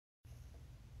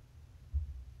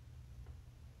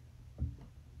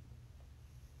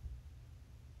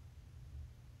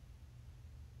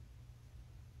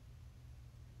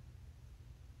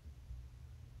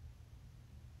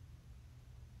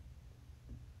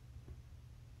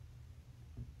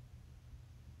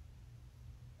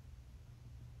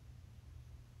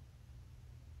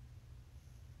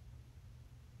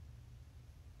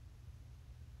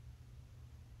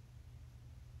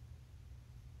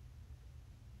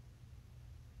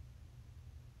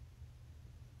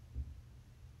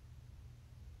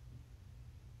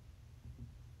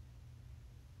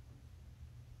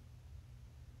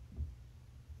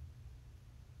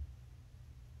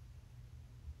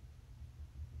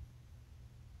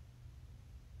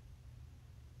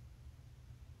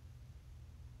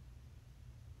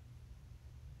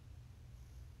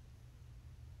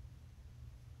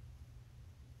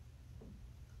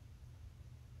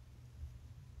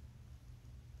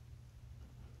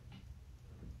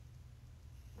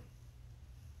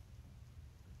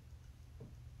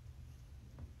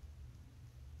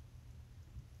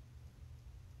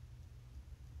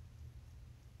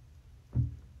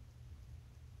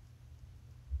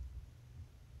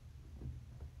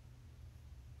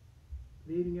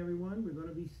Good evening, everyone. We're going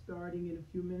to be starting in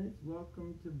a few minutes.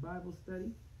 Welcome to Bible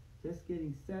study. Just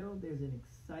getting settled. There's an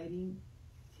exciting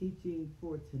teaching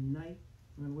for tonight.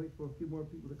 I'm going to wait for a few more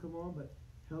people to come on, but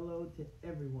hello to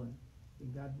everyone,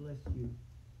 and God bless you.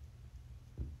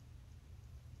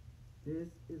 This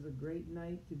is a great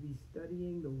night to be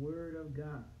studying the Word of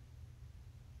God.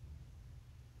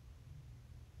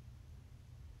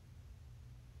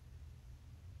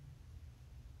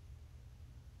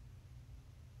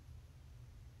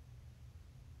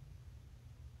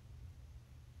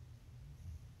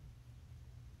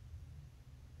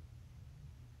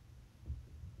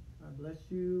 God bless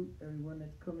you, everyone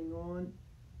that's coming on.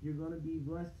 You're going to be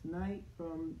blessed tonight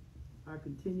from our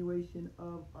continuation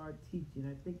of our teaching.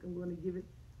 I think I'm going to give it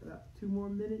about 2 more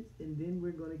minutes, and then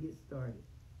we're going to get started.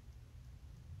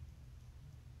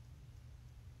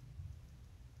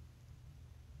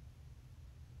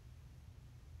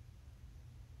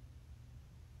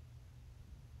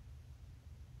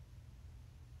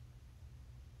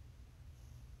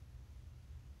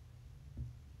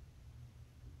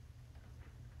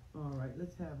 All right,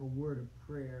 let's have a word of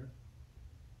prayer.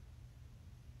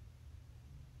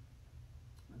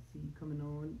 I see you coming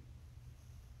on.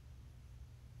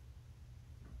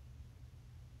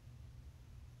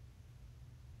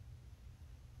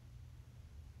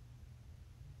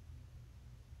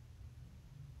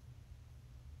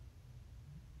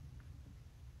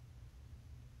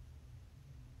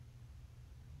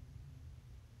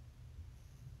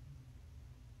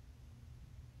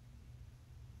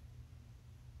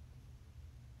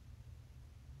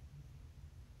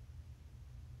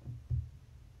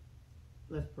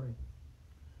 Let's pray.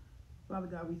 Father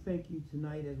God, we thank you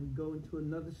tonight as we go into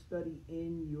another study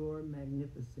in your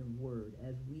magnificent word,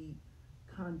 as we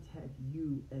contact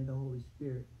you and the Holy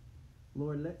Spirit.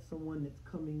 Lord, let someone that's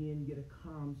coming in get a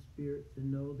calm spirit to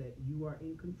know that you are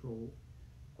in control.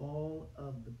 All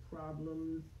of the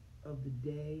problems of the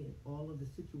day and all of the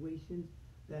situations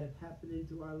that have happened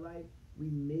into our life, we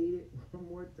made it one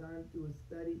more time through a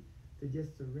study to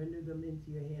just surrender them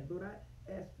into your hands. Lord, I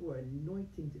ask for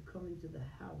anointing to come into the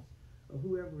house of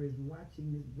whoever is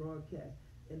watching this broadcast,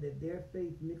 and that their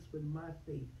faith mixed with my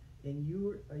faith, and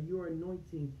your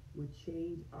anointing would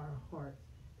change our hearts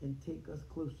and take us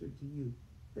closer to you.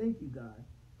 Thank you, God,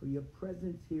 for your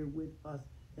presence here with us.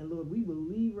 And Lord, we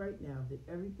believe right now that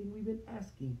everything we've been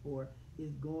asking for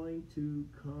is going to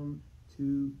come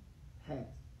to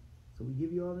pass. So we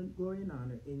give you all the glory and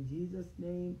honor. In Jesus'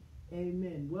 name,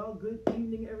 amen. Well, good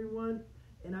evening, everyone.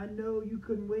 And I know you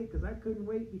couldn't wait, because I couldn't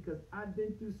wait, because I've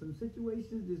been through some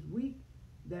situations this week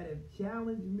that have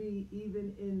challenged me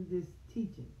even in this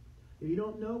teaching. If you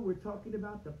don't know, we're talking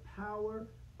about the power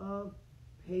of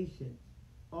patience.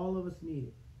 All of us need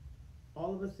it.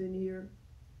 All of us in here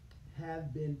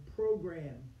have been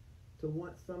programmed to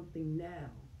want something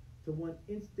now, to want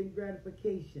instant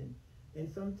gratification.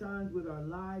 And sometimes with our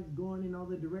lives going in all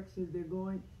the directions they're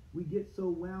going, we get so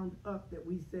wound up that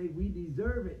we say we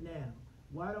deserve it now.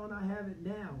 Why don't I have it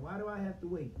now? Why do I have to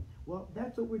wait? Well,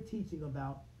 that's what we're teaching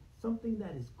about, something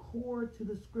that is core to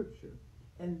the scripture,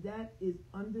 and that is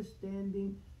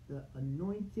understanding the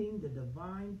anointing, the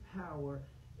divine power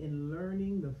in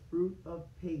learning the fruit of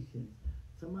patience.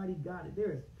 Somebody got it.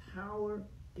 There is power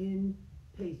in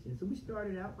patience. So we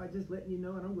started out by just letting you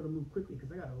know, and I'm going to move quickly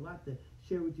because I got a lot to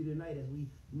share with you tonight as we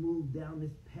move down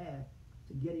this path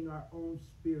to getting our own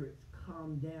spirits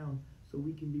calmed down so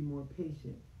we can be more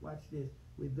patient. Watch this.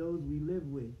 With those we live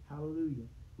with, hallelujah,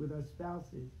 with our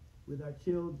spouses, with our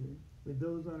children, with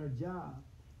those on our job.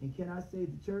 And can I say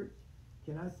the church?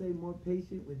 Can I say more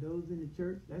patient with those in the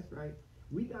church? That's right.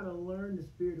 We got to learn the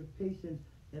spirit of patience,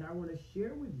 and I want to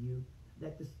share with you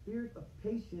that the spirit of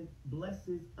patience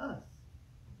blesses us.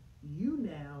 You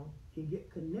now can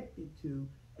get connected to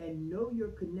and know you're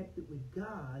connected with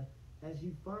God as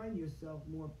you find yourself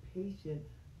more patient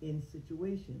in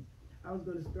situations. I was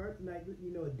going to start tonight with,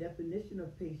 a definition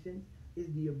of patience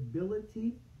is the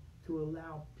ability to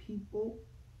allow people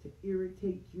to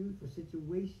irritate you, for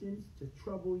situations to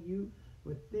trouble you,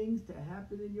 for things to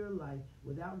happen in your life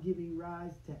without giving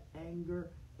rise to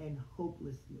anger and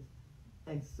hopelessness.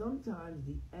 And sometimes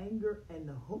the anger and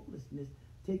the hopelessness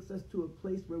takes us to a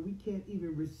place where we can't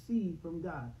even receive from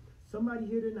God. Somebody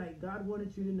here tonight, God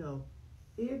wanted you to know,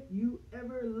 if you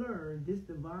ever learn this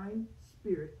divine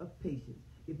spirit of patience,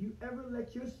 if you ever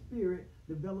let your spirit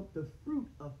develop the fruit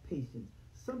of patience,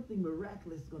 something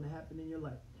miraculous is going to happen in your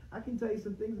life. I can tell you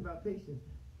some things about patience.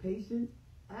 Patience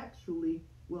actually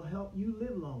will help you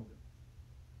live longer.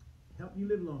 Help you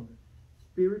live longer,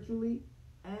 spiritually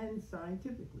and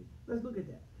scientifically. Let's look at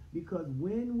that. Because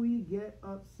when we get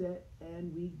upset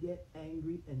and we get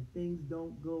angry and things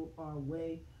don't go our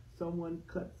way, someone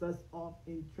cuts us off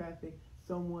in traffic,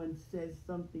 someone says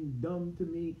something dumb to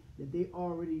me that they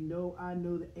already know I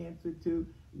know the answer to,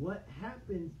 what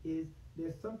happens is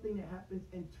there's something that happens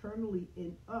internally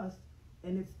in us,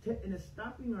 and it's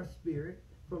stopping our spirit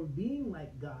from being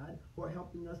like God or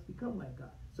helping us become like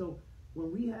God. So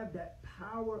when we have that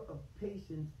power of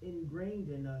patience ingrained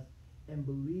in us, and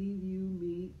believe you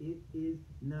me, it is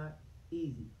not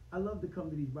easy. I love to come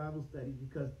to these Bible studies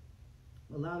because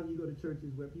a lot of you go to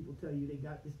churches where people tell you they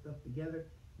got this stuff together.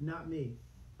 Not me.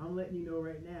 I'm letting you know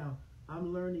right now,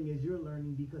 I'm learning as you're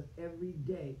learning, because every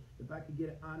day, if I could get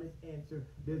an honest answer,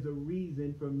 there's a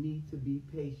reason for me to be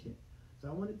patient. So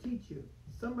I want to teach you.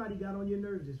 Somebody got on your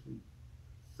nerves this week.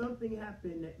 Something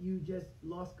happened that you just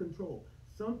lost control.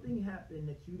 Something happened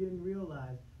that you didn't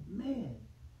realize. Man,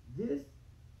 this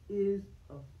is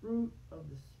a fruit of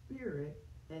the Spirit,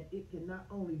 and it can not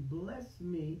only bless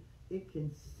me, it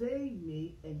can save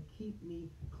me and keep me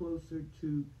closer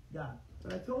to God.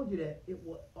 But I told you that it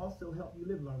will also help you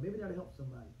live longer. Maybe that'll help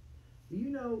somebody. Do you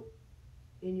know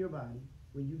in your body,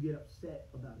 when you get upset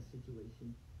about a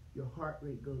situation, your heart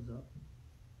rate goes up,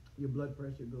 your blood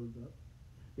pressure goes up,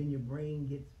 then your brain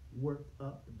gets worked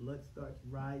up, the blood starts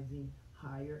rising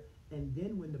higher, and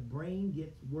then when the brain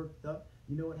gets worked up,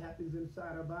 you know what happens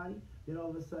inside our body? Then all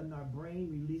of a sudden our brain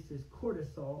releases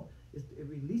cortisol. It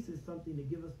releases something to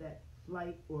give us that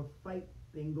flight or fight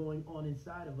thing going on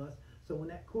inside of us. So when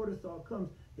that cortisol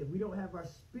comes, if we don't have our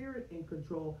spirit in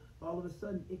control, all of a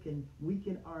sudden it can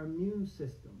weaken our immune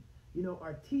system. You know,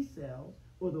 our T cells,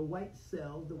 or the white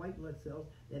cells, the white blood cells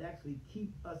that actually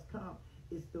keep us calm,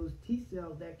 it's those T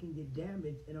cells that can get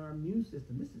damaged in our immune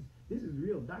system. This is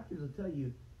real. Doctors will tell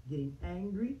you getting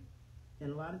angry,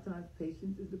 and a lot of times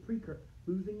patience is the precursor.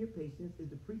 Losing your patience is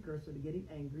the precursor to getting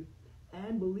angry,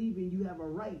 and believing you have a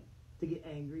right to get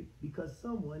angry because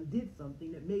someone did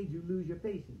something that made you lose your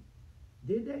patience.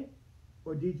 Did they?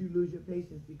 Or did you lose your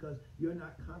patience because you're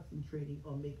not concentrating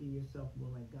on making yourself more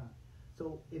like God?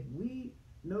 So if we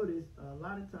notice, a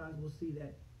lot of times we'll see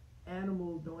that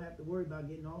animals don't have to worry about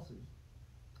getting ulcers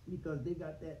because they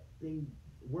got that thing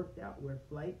worked out where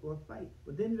flight or fight,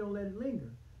 but then they don't let it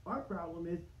linger. Our problem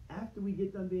is after we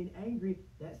get done being angry,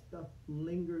 that stuff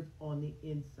lingers on the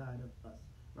inside of us,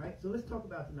 right? So let's talk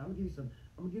about tonight. I'm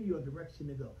gonna give you a direction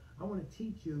to go. I want to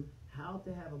teach you how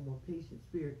to have a more patient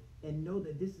spirit, and know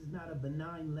that this is not a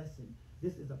benign lesson.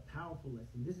 This is a powerful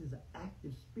lesson. This is an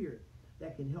active spirit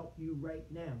that can help you right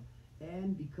now.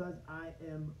 And because I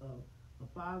am a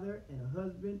father and a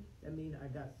husband, that means I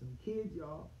got some kids,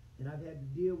 y'all, and I've had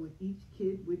to deal with each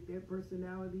kid with their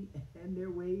personality and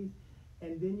their ways.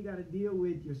 And then you got to deal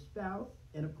with your spouse,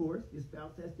 and of course, your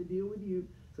spouse has to deal with you.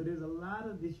 So there's a lot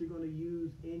of this you're going to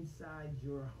use inside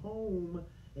your home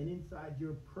and inside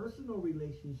your personal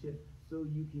relationship so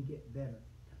you can get better.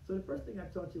 So the first thing I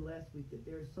taught you last week, that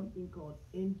there is something called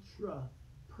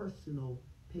intrapersonal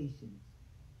patience.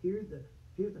 Here's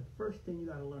the first thing you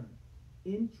got to learn.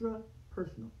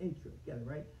 Intrapersonal, get it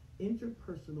right?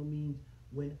 Intrapersonal means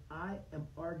when I am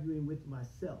arguing with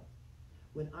myself,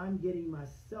 when I'm getting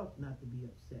myself not to be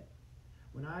upset,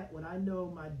 when I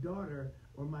know my daughter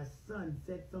or my son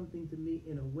said something to me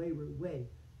in a wayward way,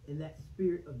 and that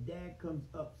spirit of dad comes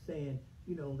up saying,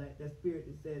 you know, that spirit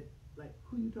that says, like,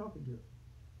 who you talking to?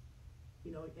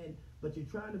 You know, but you're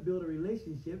trying to build a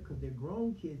relationship because they're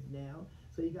grown kids now,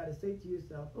 so you got to say to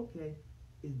yourself, okay,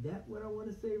 is that what I want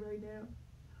to say right now?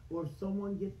 Or if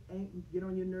someone get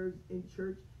on your nerves in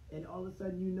church, and all of a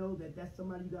sudden you know that that's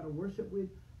somebody you got to worship with,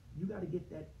 you got to get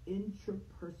that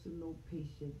intrapersonal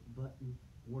patience button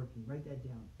working. Write that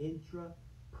down.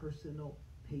 Intrapersonal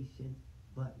patience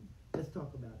button. Let's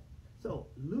talk about it. So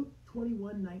Luke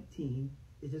 21:19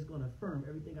 is just going to affirm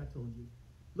everything I told you.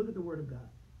 Look at the word of God.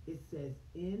 It says,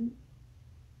 in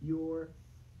your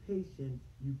patience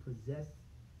you possess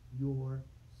your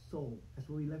soul. That's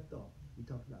where we left off. We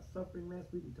talked about suffering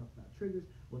last week. We talked about triggers.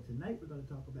 Well, tonight we're going to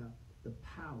talk about the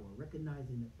power,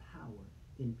 recognizing the power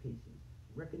in patience.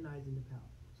 Recognizing the power.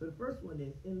 So the first one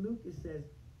is, in Luke it says,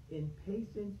 in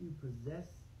patience you possess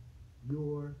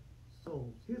your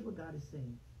souls. Here's what God is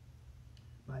saying.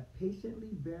 By patiently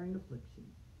bearing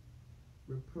afflictions,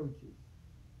 reproaches,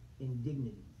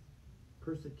 indignities,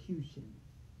 persecutions,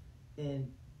 and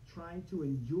trying to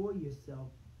enjoy yourself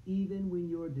even when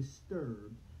you're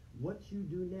disturbed, what you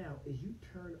do now is you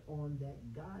turn on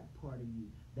that God part of you,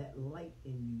 that light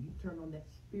in you. You turn on that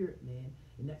spirit man,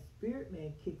 and that spirit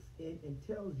man kicks in and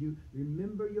tells you,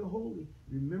 remember you're holy.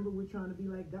 Remember we're trying to be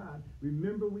like God.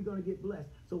 Remember we're going to get blessed.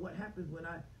 So what happens when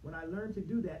I learn to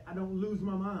do that, I don't lose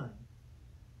my mind.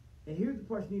 And here's the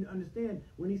part you need to understand.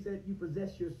 When he said you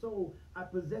possess your soul, I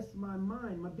possess my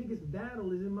mind. My biggest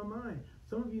battle is in my mind.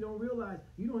 Some of you don't realize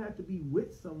you don't have to be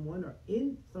with someone or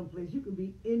in someplace. You can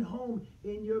be in home,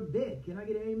 in your bed. Can I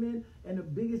get an amen? And the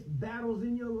biggest battles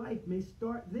in your life may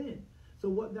start then. So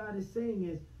what God is saying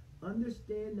is,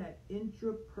 understand that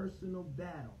intrapersonal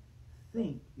battle.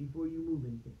 Think before you move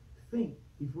anything. Think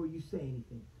before you say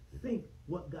anything. Think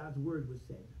what God's word would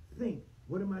say. Think,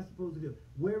 what am I supposed to do?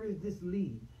 Where is this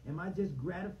leading? Am I just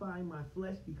gratifying my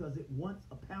flesh because it wants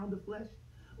a pound of flesh?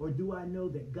 Or do I know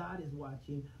that God is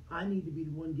watching? I need to be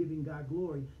the one giving God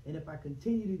glory. And if I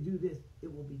continue to do this,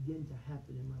 it will begin to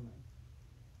happen in my life.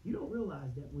 You don't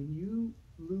realize that when you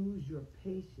lose your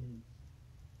patience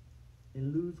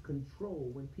and lose control,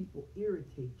 when people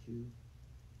irritate you,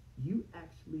 you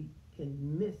actually can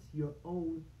miss your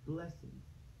own blessings.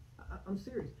 I'm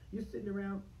serious. You're sitting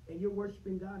around and you're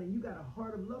worshiping God and you got a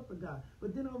heart of love for God.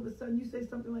 But then all of a sudden you say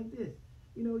something like this.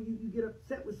 You know, you get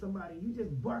upset with somebody. You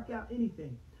just bark out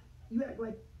anything. You act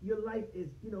like your life is,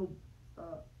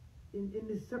 in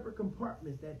these separate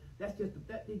compartments. That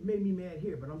it made me mad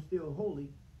here, but I'm still holy.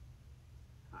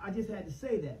 I just had to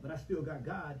say that, but I still got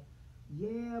God.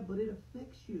 Yeah, but it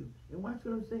affects you. And watch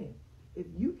what I'm saying. If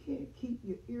you can't keep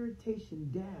your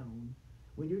irritation down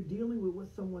when you're dealing with what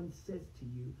someone says to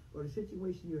you or the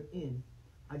situation you're in,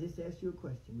 I just asked you a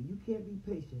question. When you can't be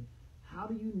patient, how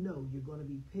do you know you're going to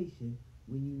be patient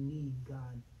when you need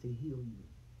God to heal you?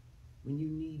 When you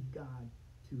need God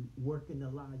to work in the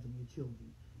lives of your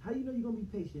children? How do you know you're going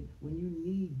to be patient when you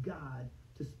need God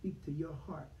to speak to your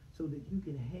heart so that you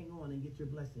can hang on and get your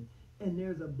blessing? And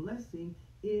there's a blessing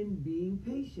in being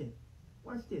patient.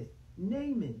 Watch this.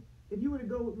 Naaman. If you were to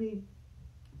go with me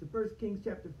to 1 Kings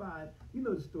chapter 5, you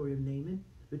know the story of Naaman.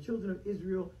 The children of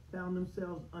Israel found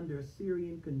themselves under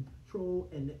Assyrian control,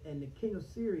 and the king of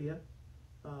Syria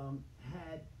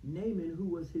had Naaman, who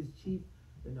was his chief,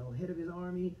 head of his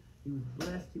army. He was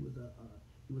blessed.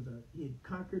 He had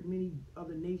conquered many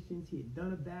other nations. He had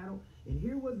done a battle. And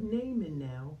here was Naaman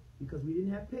now, because we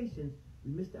didn't have patience.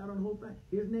 We missed out on the whole thing.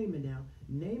 Here's Naaman now.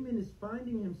 Naaman is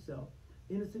finding himself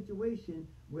in a situation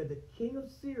where the king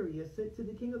of Syria said to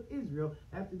the king of Israel,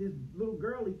 after this little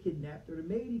girl he kidnapped, or the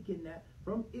maid he kidnapped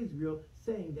from Israel,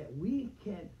 saying that we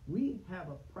have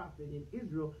a prophet in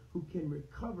Israel who can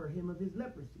recover him of his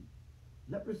leprosy.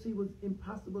 Leprosy was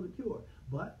impossible to cure,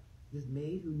 but this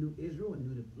maid who knew Israel and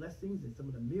knew the blessings and some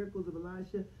of the miracles of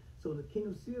Elisha. So the king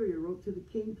of Syria wrote to the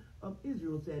king of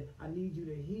Israel and said, I need you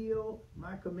to heal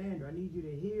my commander. I need you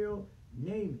to heal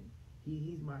Naaman.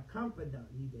 He's my confidant.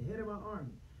 He's the head of my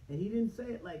army. And he didn't say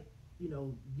it like, you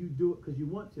do it because you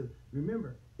want to.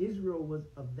 Remember, Israel was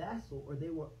a vassal, or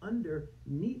they were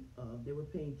they were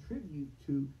paying tribute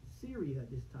to Syria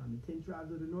at this time. The 10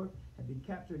 tribes of the north had been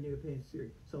captured and they were paying Syria.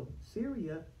 So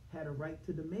Syria had a right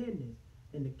to demand this.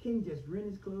 And the king just rent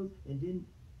his clothes, and then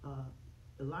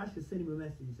Elisha sent him a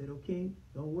message. He said, "Oh, king,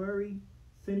 don't worry,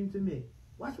 send him to me."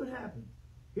 Watch what happens.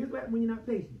 Here's what happens when you're not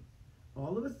patient.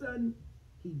 All of a sudden,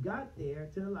 he got there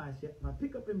to Elisha. I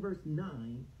pick up in verse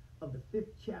 9 of the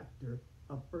 5th chapter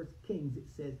of 1 Kings. It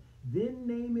says, Then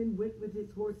Naaman went with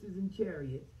his horses and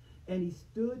chariots, and he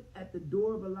stood at the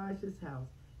door of Elisha's house.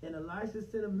 And Elisha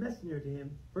sent a messenger to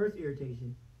him, first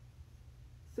irritation,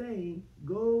 saying,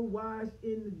 Go wash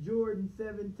in the Jordan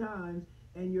 7 times,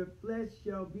 and your flesh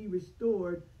shall be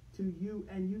restored to you,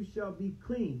 and you shall be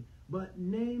clean. But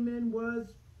Naaman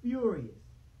was furious.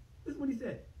 This is what he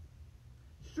said.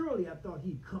 Surely I thought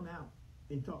he'd come out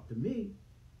and talk to me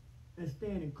and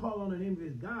stand and call on the name of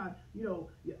his God.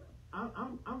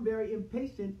 I'm very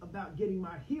impatient about getting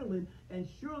my healing, and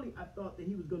surely I thought that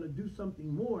he was going to do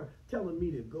something more, telling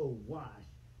me to go wash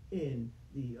in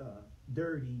the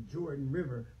dirty Jordan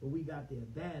River where we got the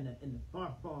Havana and the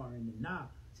Farfar and the Nile.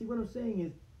 See, what I'm saying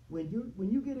is, when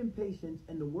you get impatient,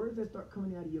 and the words that start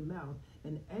coming out of your mouth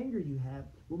and the anger you have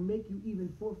will make you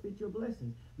even forfeit your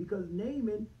blessings, because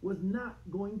Naaman was not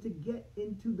going to get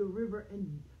into the river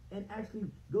and actually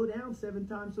go down 7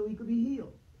 times so he could be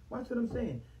healed. Watch what I'm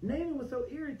saying. Naaman was so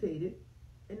irritated,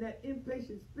 and that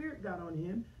impatient spirit got on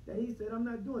him, that he said, I'm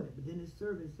not doing it. But then his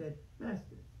servant said,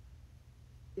 Master,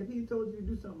 if he told you to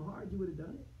do something hard, you would have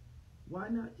done it. Why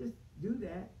not just do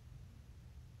that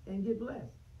and get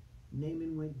blessed?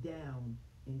 Naaman went down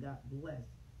and got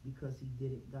blessed because he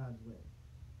did it God's way.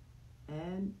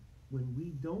 And when we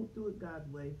don't do it God's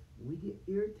way, when we get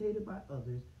irritated by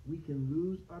others, we can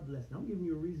lose our blessing. I'm giving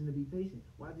you a reason to be patient.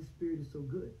 Why this spirit is so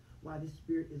good. Why this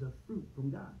spirit is a fruit from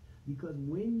God. Because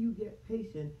when you get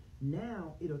patient,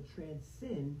 now it'll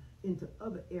transcend into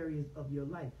other areas of your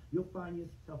life. You'll find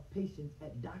yourself patient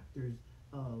at doctors'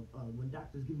 when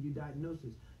doctors give you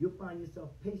diagnosis. You'll find yourself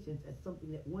patient at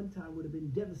something that one time would have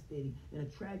been devastating and a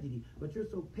tragedy. But you're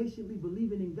so patiently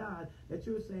believing in God that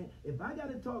you're saying, if I got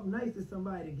to talk nice to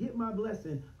somebody to get my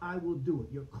blessing, I will do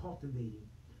it. You're cultivating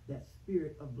that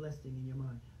spirit of blessing in your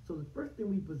mind. So the first thing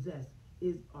we possess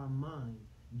is our mind.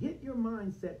 Get your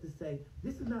mindset to say,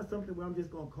 this is not something where I'm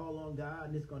just going to call on God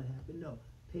and it's going to happen. No,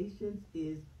 patience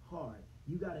is hard.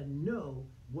 You got to know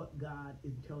what God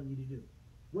is telling you to do.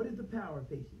 What is the power of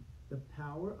patience? The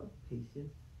power of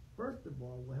patience, first of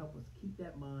all, will help us keep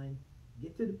that mind,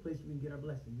 get to the place where we can get our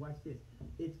blessing. Watch this.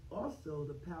 It's also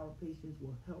the power of patience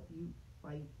will help you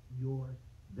fight your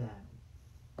battle.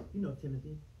 You know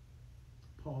Timothy,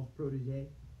 Paul's protege,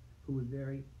 who was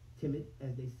very timid,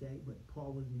 as they say, but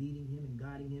Paul was leading him and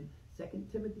guiding him. 2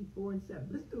 Timothy 4 and 7.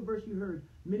 Listen to a verse you heard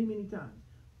many, many times.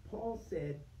 Paul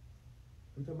said,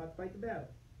 I'm talking about fight the battle.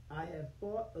 I have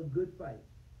fought a good fight.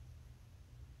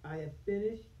 I have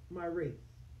finished my race.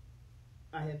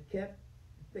 I have kept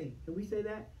faith. Can we say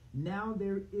that? Now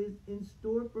there is in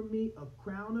store for me a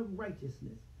crown of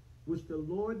righteousness, which the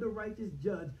Lord, the righteous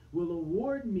judge, will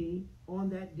award me on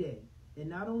that day. And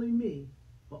not only me,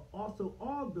 but also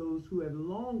all those who have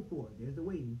longed for, there's the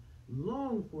waiting,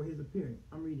 longed for his appearance.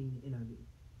 I'm reading the NIV.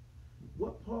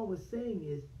 What Paul was saying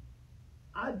is,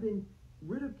 I've been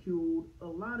ridiculed a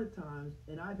lot of times,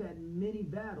 and I've had many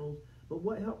battles, but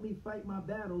what helped me fight my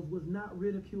battles was not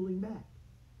ridiculing back,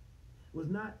 was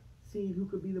not seeing who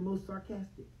could be the most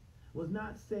sarcastic, was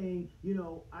not saying, you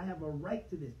know, I have a right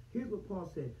to this. Here's what Paul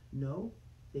said. No,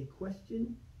 they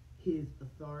questioned his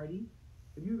authority.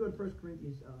 If you go to 2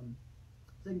 Corinthians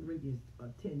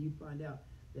 10, you find out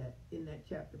that in that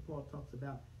chapter, Paul talks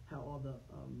about how all the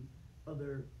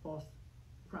other false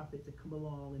prophets had come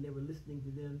along and they were listening to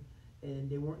them and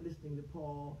they weren't listening to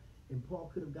Paul. And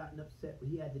Paul could have gotten upset, but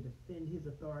he had to defend his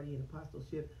authority and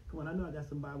apostleship. Come on, I know I got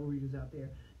some Bible readers out there.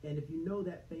 And if you know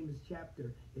that famous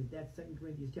chapter, is that 2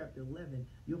 Corinthians chapter 11,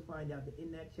 you'll find out that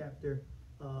in that chapter,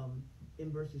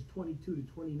 in verses 22 to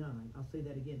 29, I'll say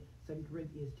that again, 2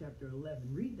 Corinthians chapter 11.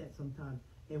 Read that sometime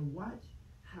and watch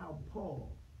how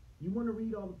Paul, you want to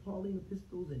read all the Pauline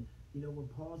epistles, and, you know, when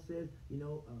Paul says, you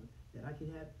know, that I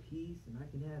can have peace and I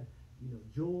can have, you know,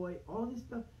 joy, all this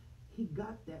stuff, he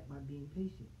got that by being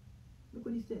patient. Look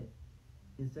what he said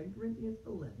in 2 Corinthians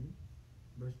 11,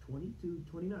 verse 22,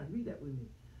 29. Read that with me.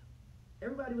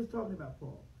 Everybody was talking about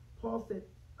Paul. Paul said,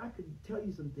 I could tell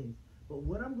you some things, but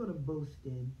what I'm going to boast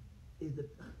in is the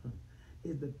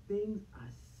is the things I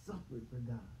suffered for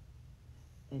God.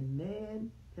 And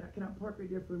man, can I park right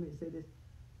there for a minute and say this?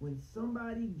 When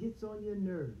somebody gets on your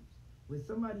nerves, when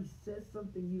somebody says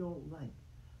something you don't like,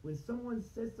 when someone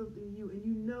says something to you and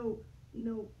you know,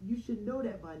 you should know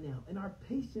that by now. And our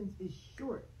patience is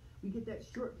short. We get that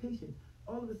short patience.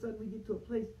 All of a sudden we get to a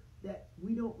place that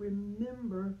we don't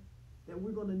remember that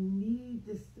we're going to need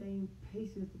this same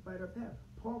patience to fight our battle.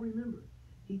 Paul remembered.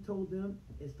 He told them,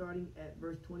 and starting at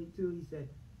verse 22, he said,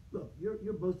 look,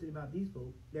 you're boasting about these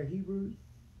folks. They're Hebrews,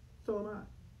 so am I.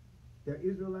 They're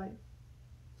Israelites,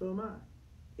 so am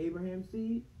I. Abraham's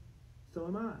seed, so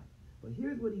am I. But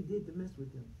here's what he did to mess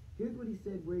with them. Here's what he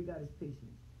said where he got his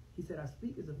patience. He said, I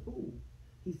speak as a fool.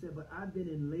 He said, but I've been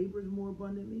in labors more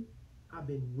abundantly. I've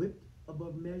been whipped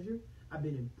above measure. I've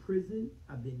been in prison.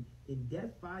 I've been in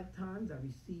death 5 times. I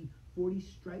received 40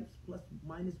 stripes plus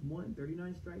minus 1,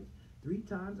 39 stripes. 3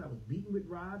 times I was beaten with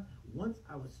rods. Once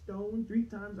I was stoned. 3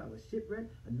 times I was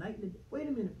shipwrecked. A night and a day. Wait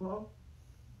a minute, Paul.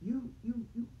 You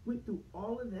went through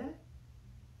all of that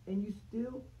and you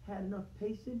still had enough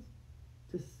patience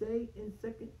to say in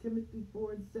 2 Timothy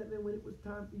 4 and 7 when it was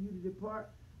time for you to depart,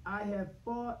 I have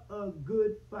fought a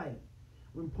good fight.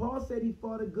 When Paul said he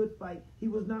fought a good fight, he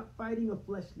was not fighting a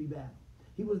fleshly battle.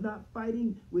 He was not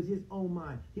fighting with his own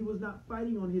mind. He was not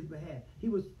fighting on his behalf. He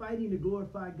was fighting to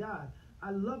glorify God.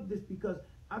 I love this because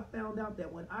I found out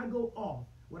that when I go off,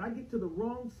 when I get to the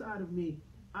wrong side of me,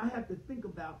 I have to think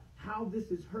about how this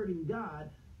is hurting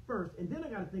God first. And then I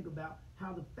got to think about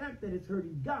how the fact that it's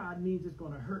hurting God means it's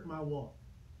going to hurt my walk.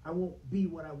 I won't be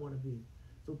what I want to be.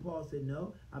 So Paul said,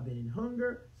 no, I've been in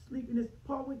hunger, sleepiness.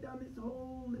 Paul went down this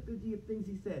whole liturgy of things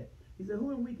he said. He said,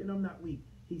 who am weak and I'm not weak?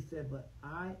 He said, but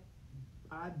I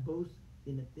boast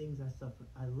in the things I suffer.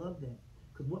 I love that.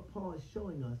 Because what Paul is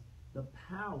showing us, the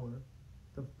power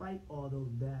to fight all those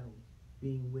battles,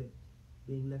 being whipped,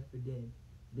 being left for dead,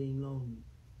 being lonely,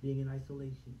 being in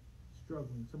isolation,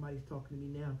 struggling. Somebody's talking to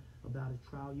me now about a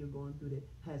trial you're going through that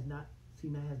has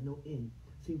no end.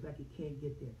 Seems like it can't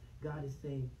get there. God is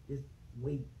saying, just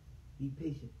wait, be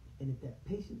patient. And if that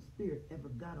patient spirit ever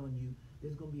got on you,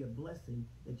 there's going to be a blessing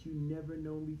that you never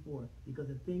known before. Because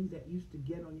the things that used to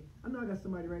get on you, I know I got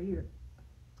somebody right here.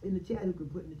 in the chat, who can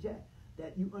put in the chat,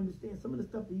 that you understand some of the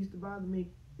stuff that used to bother me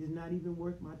is not even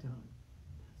worth my time.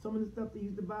 Some of the stuff that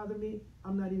used to bother me,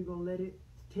 I'm not even going to let it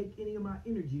take any of my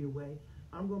energy away.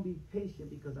 I'm going to be patient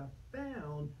because I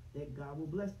found that God will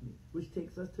bless me, which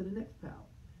takes us to the next power.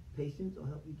 Patience will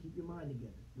help you keep your mind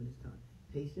together when it's time.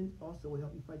 Patience also will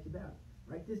help you fight your battle.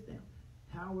 Write this down.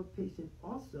 Power of patience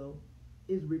also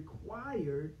is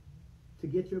required to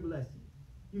get your blessing.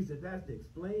 You said, Pastor,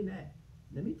 explain that.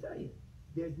 Let me tell you,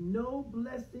 there's no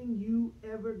blessing you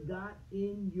ever got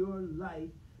in your life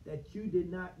that you did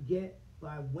not get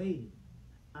by waiting.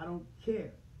 I don't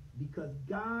care, because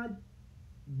God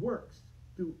works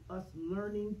through us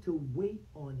learning to wait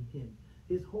on him.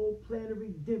 His whole plan of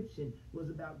redemption was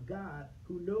about God,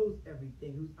 who knows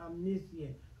everything, who's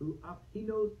omniscient, he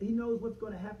knows what's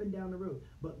going to happen down the road.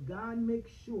 But God makes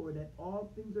sure that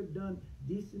all things are done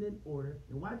decent in order.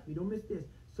 And watch me, don't miss this,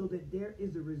 so that there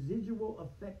is a residual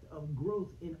effect of growth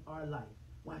in our life.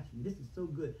 Watch me, this is so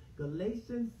good.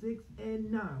 Galatians 6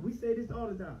 and 9. We say this all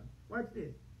the time. Watch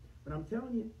this. But I'm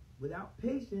telling you, without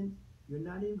patience, you're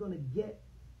not even going to get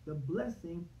the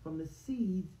blessing from the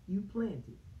seeds you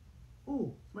planted.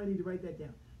 Oh, somebody need to write that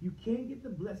down. You can't get the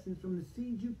blessings from the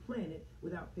seeds you planted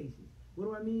without patience. What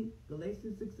do I mean?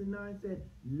 Galatians 6 and 9 said,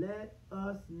 let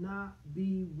us not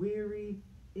be weary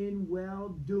in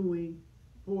well-doing,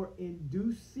 for in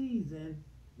due season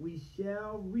we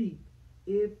shall reap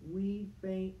if we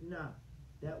faint not.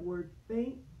 That word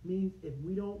faint means if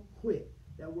we don't quit.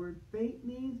 That word faint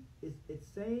means it's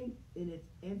saying in its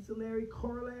ancillary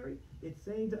corollary, it's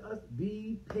saying to us,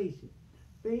 be patient.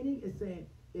 Fainting is saying,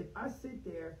 if I sit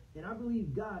there and I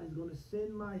believe God is going to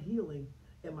send my healing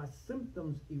and my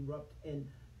symptoms erupt and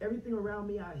everything around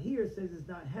me I hear says it's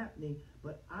not happening,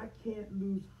 but I can't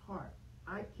lose heart.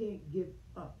 I can't give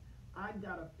up. I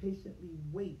got to patiently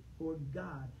wait for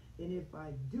God. And if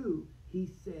I do, he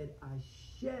said, I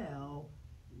shall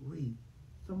reap.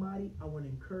 Somebody, I want to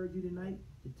encourage you tonight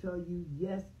to tell you,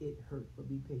 yes, it hurts, but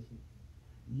be patient.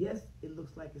 Yes, it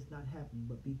looks like it's not happening,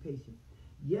 but be patient.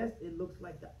 Yes, it looks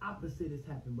like the opposite is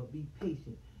happening, but be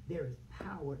patient. There is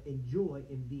power and joy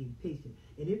in being patient.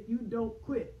 And if you don't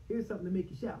quit, here's something to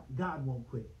make you shout. God won't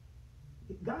quit.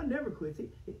 God never quits.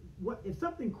 If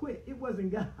something quit, it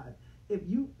wasn't God. If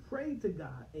you pray to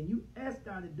God and you ask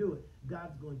God to do it,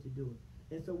 God's going to do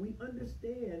it. And so we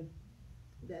understand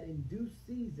that in due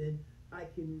season, I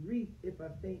can reap if I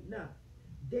faint not.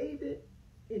 David,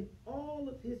 in all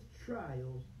of his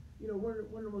trials, you know,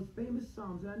 one of the most famous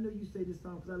psalms, and I know you say this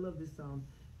psalm because I love this psalm,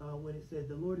 when it says,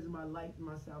 the Lord is my light and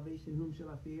my salvation, whom shall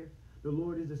I fear? The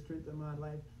Lord is the strength of my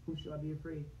life, whom shall I be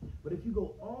afraid? But if you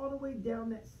go all the way down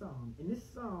that psalm, and this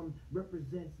psalm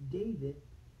represents David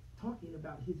talking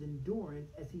about his endurance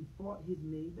as he fought his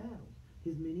many battles,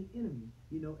 his many enemies.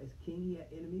 You know, as king, he had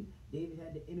enemies. David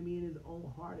had the enemy in his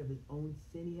own heart of his own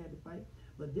sin he had to fight.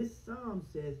 But this psalm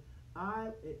says,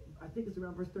 I think it's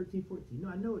around verse 13, 14. No,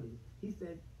 I know it is. He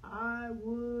said, I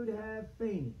would have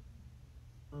fainted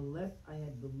unless I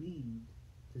had believed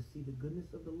to see the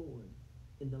goodness of the Lord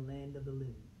in the land of the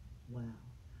living. Wow.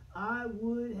 I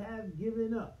would have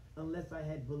given up unless I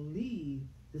had believed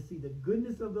to see the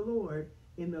goodness of the Lord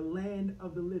in the land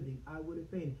of the living. I would have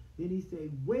fainted. Then he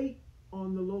said, wait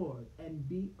on the Lord and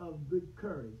be of good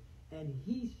courage, and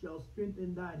he shall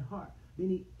strengthen thine heart. Then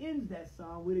he ends that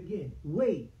psalm with again,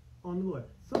 wait on the Lord.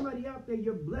 Somebody out there,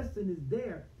 your blessing is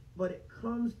there, but it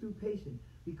comes through patience.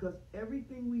 Because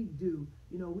everything we do,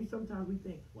 you know, sometimes we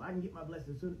think, well, I can get my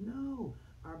blessing soon. No,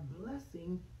 our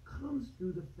blessing comes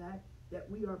through the fact that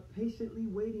we are patiently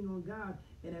waiting on God.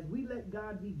 And as we let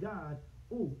God be God,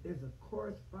 there's a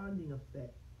corresponding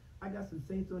effect. I got some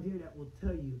saints on here that will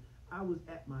tell you, I was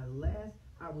at my last,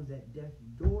 I was at death's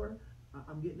door.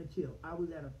 I'm getting a chill. I was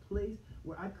at a place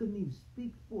where I couldn't even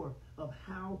speak forth of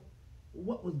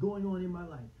what was going on in my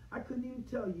life. I couldn't even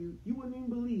tell you, you wouldn't even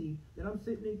believe that I'm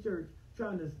sitting in church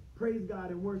trying to praise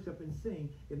God and worship and sing,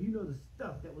 if you know the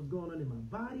stuff that was going on in my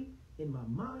body, in my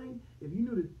mind, if you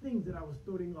knew the things that I was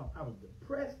throwing off. I was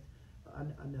depressed. I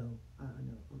know.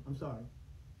 I'm sorry.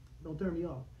 Don't turn me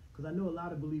off, because I know a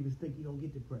lot of believers think you don't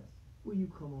get depressed. Will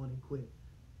you come on and quit?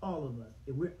 All of us,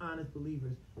 if we're honest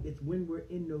believers, it's when we're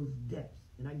in those depths,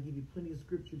 and I can give you plenty of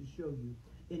scripture to show you,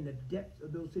 in the depths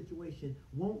of those situations,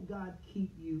 won't God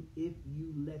keep you if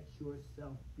you let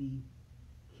yourself be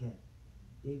kept?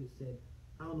 David said,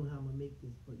 I don't know how I'm going to make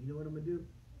this, but you know what I'm going to do?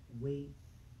 Wait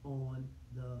on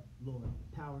the Lord.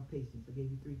 Power of patience. I gave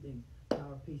you 3 things.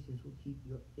 Power of patience will keep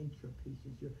your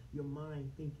intra-patience, your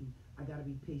mind thinking, I got to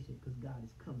be patient because God is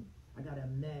coming. I got to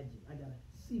imagine. I got to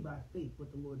see by faith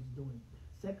what the Lord is doing.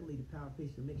 Secondly, the power of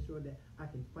patience will make sure that I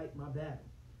can fight my battle.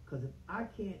 Because if I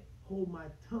can't hold my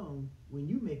tongue when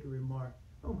you make a remark.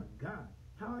 Oh my God.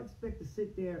 How I expect to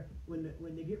sit there when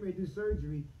they get ready to do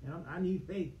surgery and I need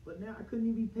faith, but now I couldn't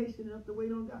even be patient enough to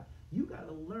wait on God. You got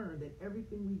to learn that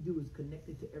everything we do is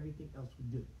connected to everything else we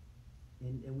do.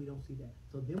 And we don't see that.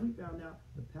 So then we found out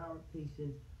the power of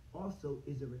patience also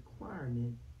is a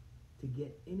requirement to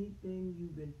get anything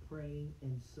you've been praying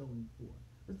and sowing for.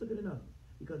 Let's look at another one,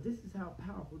 because this is how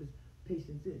powerful this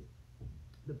patience is.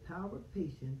 The power of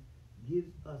patience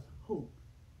gives us hope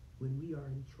when we are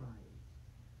in trials.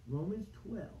 Romans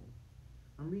 12.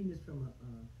 I'm reading this from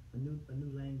a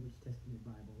new language Testament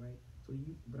Bible, right?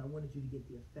 But I wanted you to get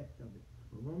the effect of it.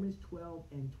 But Romans 12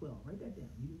 and 12. Write that down.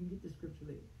 You can get the scripture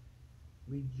later.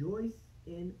 Rejoice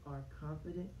in our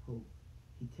confident hope.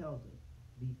 He tells us,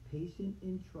 be patient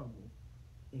in trouble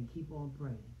and keep on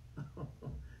praying.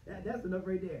 That's enough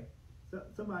right there. So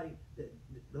somebody,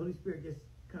 the Holy Spirit just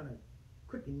kind of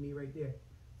quickened me right there.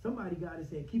 Somebody, God is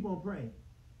saying, keep on praying.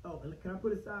 Oh, and can I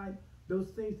put aside those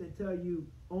things that tell you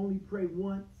only pray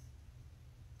once,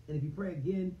 and if you pray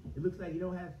again, it looks like you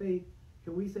don't have faith?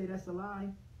 Can we say that's a lie?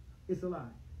 It's a lie.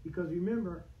 Because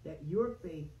remember that your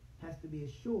faith has to be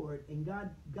assured, and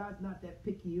God's not that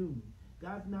picayune.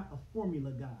 God's not a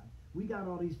formula God. We got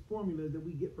all these formulas that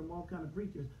we get from all kind of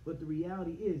preachers, but the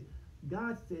reality is,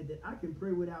 God said that I can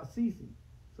pray without ceasing.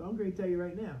 So I'm going to tell you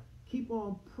right now, keep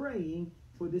on praying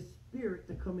for the Spirit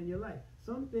to come in your life.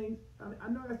 Some things, I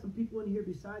know there's some people in here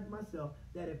besides myself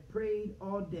that have prayed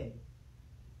all day.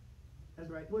 That's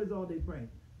right. What is all day praying?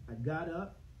 I got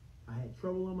up, I had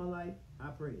trouble in my life, I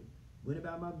prayed. Went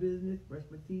about my business, brushed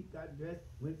my teeth, got dressed,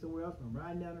 went somewhere else. I'm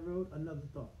riding down the road, another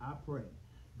thought. I pray.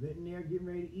 Getting there, getting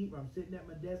ready to eat, or I'm sitting at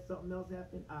my desk, something else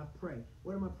happened, I pray.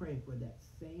 What am I praying for? That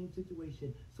same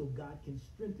situation so God can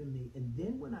strengthen me. And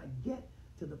then when I get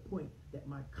to the point that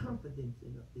my confidence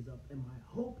is up and my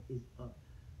hope is up,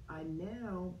 I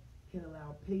now can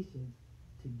allow patience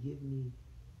to give me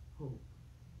hope.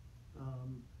 I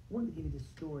wanted to give you this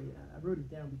story. I wrote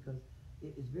it down because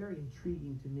it is very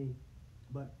intriguing to me.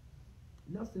 But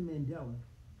Nelson Mandela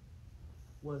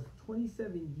was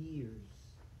 27 years.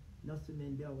 Nelson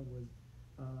Mandela was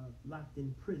locked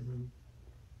in prison.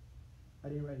 I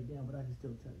didn't write it down, but I can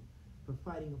still tell you. For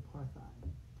fighting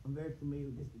apartheid. I'm very familiar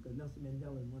with this because Nelson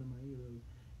Mandela is one of my heroes.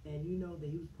 And you know that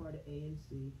he was part of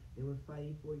ANC. They were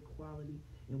fighting for equality.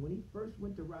 And when he first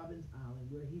went to Robbins Island,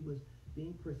 where he was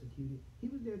being persecuted, he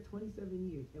was there 27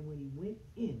 years. And when he went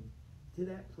in to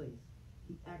that place,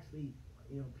 he actually,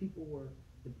 the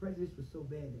prejudice was so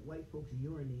bad that white folks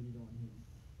urinated on him.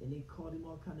 And they called him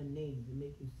all kind of names and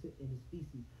make him sit in his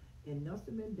feces. And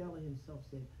Nelson Mandela himself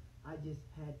said, I just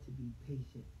had to be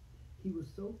patient. He was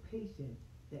so patient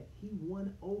that he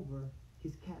won over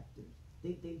his captors.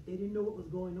 They didn't know what was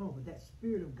going on, but that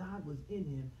Spirit of God was in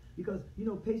him. Because,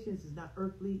 patience is not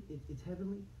earthly, it's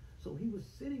heavenly. So he was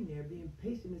sitting there being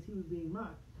patient as he was being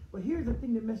mocked. But here's the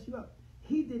thing that messed you up.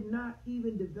 He did not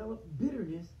even develop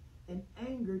bitterness and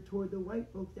anger toward the white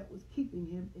folks that was keeping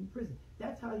him in prison.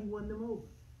 That's how he won them over.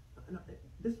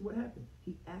 This is what happened.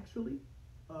 He actually,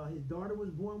 his daughter was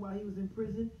born while he was in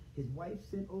prison. His wife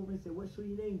sent over and said, what should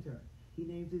he name her? He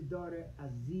named his daughter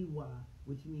Aziwa,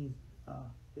 which means,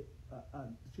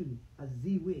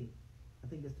 Aziwe. I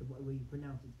think that's the way you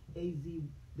pronounce it. Azwiez.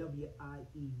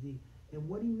 And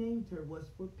what he named her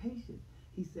was for patience.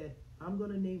 He said, I'm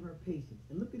going to name her Patience.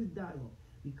 And look at his dialogue.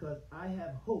 Because I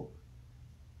have hope.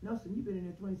 Nelson, you've been in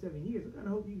there 27 years. What kind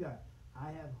of hope you got? I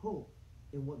have hope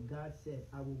in what God said.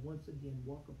 I will once again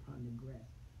walk upon the grass.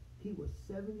 He was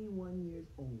 71 years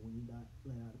old when he got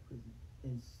let out of prison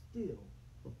and still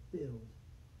fulfilled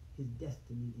his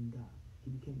destiny in God.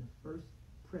 He became the first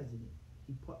president.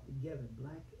 He put together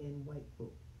black and white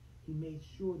folk. He made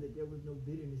sure that there was no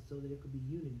bitterness so that there could be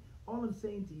unity. All I'm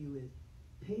saying to you is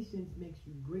patience makes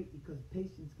you great because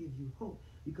patience gives you hope.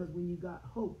 Because when you got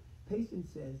hope,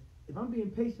 patience says, if I'm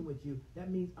being patient with you,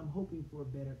 that means I'm hoping for a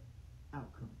better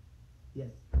outcome.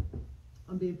 Yes.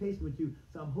 I'm being patient with you,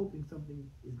 so I'm hoping something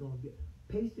is going to get.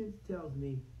 Patience tells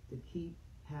me to keep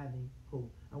having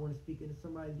hope. I want to speak into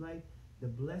somebody's life. The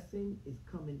blessing is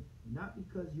coming not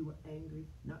because you were angry,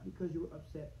 not because you were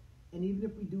upset. And even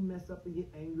if we do mess up and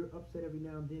get angry or upset every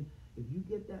now and then, if you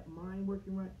get that mind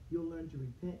working right, you'll learn to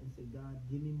repent and say, God,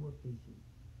 give me more patience.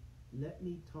 Let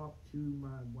me talk to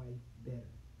my wife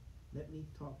better. Let me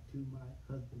talk to my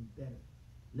husband better.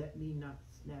 Let me not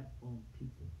snap on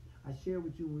people. I shared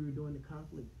with you when we were doing the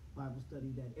conflict Bible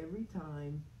study that every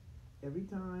time,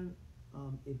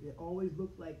 if it always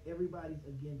looks like everybody's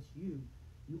against you,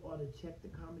 you ought to check the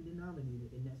common denominator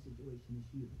in that situation is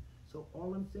you. So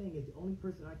all I'm saying is the only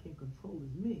person I can control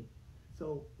is me.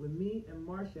 So when me and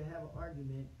Marcia have an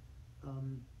argument,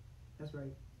 That's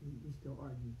right. We still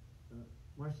argue.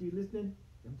 Marcia, you listening?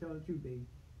 I'm telling the truth, baby.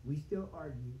 We still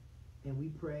argue, and we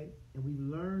pray, and we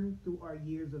learn through our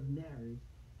years of marriage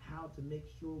how to make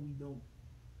sure we don't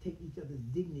take each other's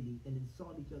dignity and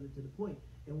insult each other to the point.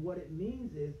 And what it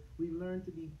means is we learn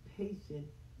to be patient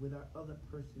with our other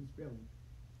person's feelings.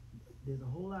 There's a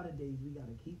whole lot of days we got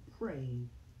to keep praying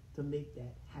to make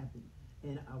that happen.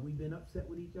 And we've been upset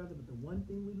with each other, but the one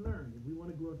thing we learned, if we want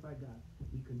to glorify God,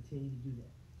 we continue to do that.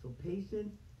 So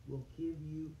patience will give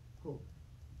you hope.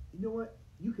 You know what?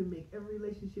 You can make every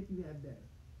relationship you have better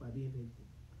by being patient.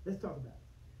 Let's talk about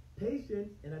it.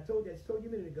 Patience, and I told you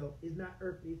a minute ago, is not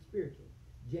earthly, it's spiritual.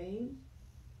 James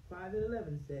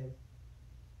 5:11 says,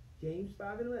 James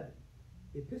 5:11,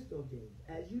 Epistle of James,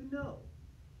 as you know,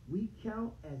 we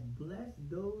count as blessed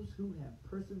those who have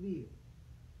persevered.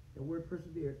 The word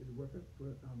persevere is a word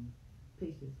for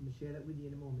patience. I'm going to share that with you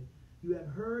in a moment. You have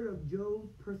heard of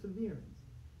Job's perseverance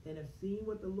and have seen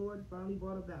what the Lord finally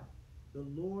brought about. The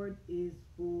Lord is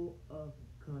full of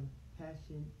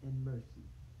compassion and mercy.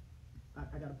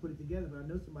 I got to put it together, but I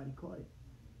know somebody caught it.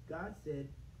 God said,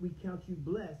 we count you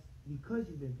blessed because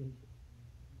you've been patient.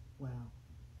 Wow.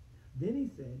 Then he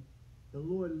said, the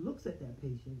Lord looks at that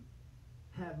patience,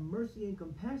 have mercy and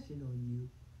compassion on you,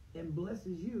 and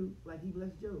blesses you like he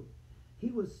blessed Job.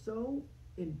 He was so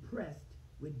impressed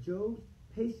with Job's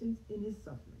patience in his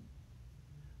suffering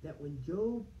that when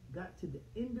Job got to the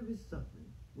end of his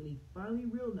suffering, when he finally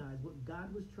realized what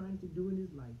God was trying to do in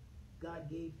his life, God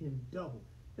gave him double.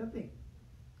 Now think,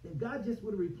 if God just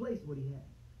would have replaced what he had,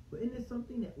 but isn't it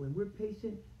something that when we're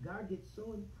patient, God gets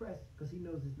so impressed because he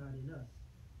knows it's not in us.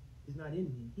 It's not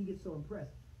in me. He gets so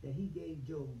impressed that he gave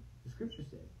Job, the scripture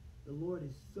says, the Lord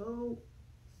is so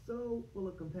full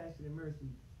of compassion and mercy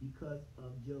because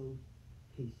of Job's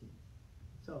patience.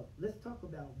 So let's talk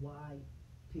about why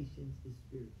patience is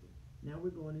spiritual. Now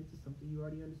we're going into something you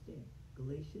already understand.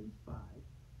 Galatians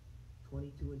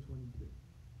 5:22 and 23.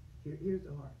 Here's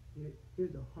the heart.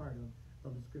 Here's the heart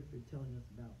of the scripture telling us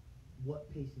about what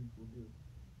patience will do.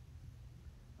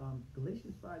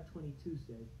 Galatians 5:22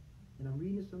 says, and I'm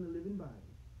reading this from the Living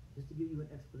Bible, just to give you an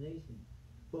explanation.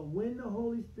 But when the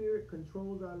Holy Spirit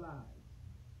controls our lives,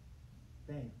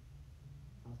 bam,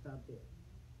 I'll stop there.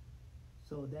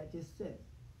 So that just says,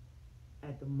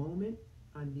 at the moment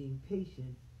I'm being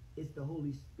patient, it's the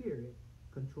Holy Spirit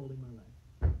controlling my life.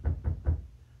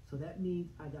 So that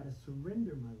means I got to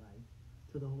surrender my life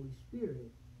to the Holy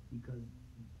Spirit, because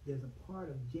there's a part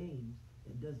of James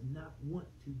that does not want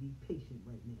to be patient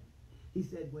right now. He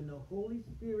said when the Holy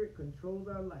Spirit controls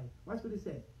our life, watch what it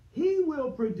says, he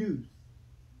will produce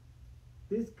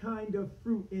this kind of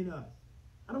fruit in us.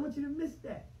 I don't want you to miss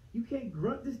that. You can't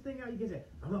grunt this thing out. You can say,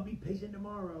 I'm going to be patient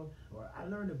tomorrow, or I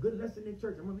learned a good lesson in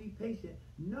church, I'm going to be patient.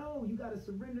 No, you got to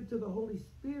surrender to the Holy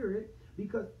Spirit,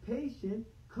 because patience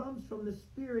comes from the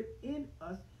Spirit in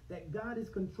us, that God is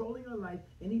controlling our life,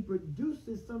 and he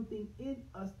produces something in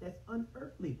us that's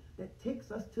unearthly, that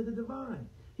takes us to the divine.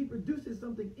 He produces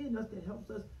something in us that helps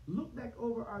us look back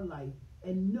over our life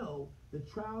and know the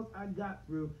trials I got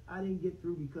through, I didn't get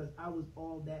through because I was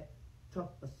all that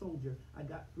tough a soldier. I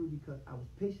got through because I was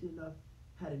patient enough,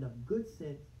 had enough good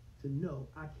sense to know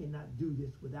I cannot do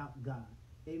this without God.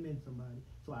 Amen, somebody.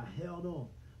 So I held on.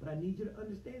 But I need you to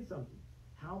understand something.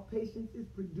 How patience is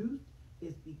produced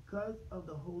is because of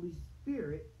the Holy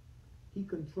Spirit. He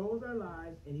controls our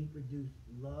lives, and he produces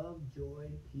love, joy,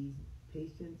 peace,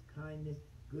 patience, kindness,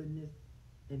 goodness,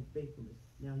 and faithfulness.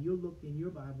 Now, you'll look in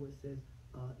your Bible, it says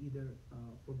either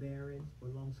forbearance or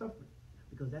long-suffering,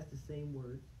 because that's the same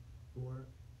word for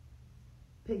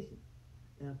patience.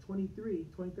 Now,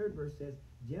 23rd verse says,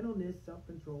 gentleness,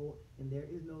 self-control, and there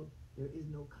is no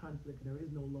conflict, there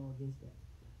is no law against that.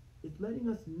 It's letting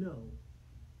us know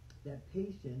that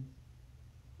patience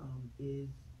is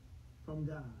from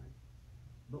God,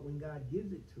 but when God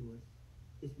gives it to us,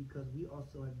 it's because we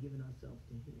also have given ourselves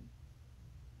to him.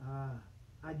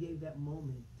 I gave that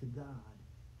moment to God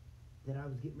that I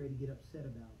was getting ready to get upset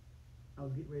about. I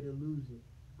was getting ready to lose it.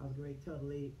 I was getting ready to tell the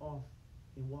lady off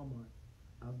in Walmart.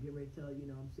 I was getting ready to tell,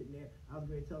 I'm sitting there, I was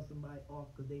going to tell somebody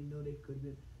off because they know they could have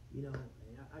been,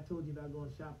 I told you about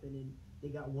going shopping and they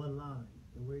got one line,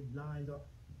 and where lines are,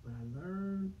 but I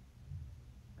learned,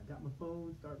 I got my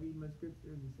phone, start reading my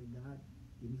scriptures, and say, God,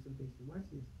 give me some patience. Watch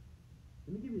this.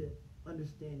 Let me give you the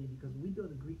understanding, because when we go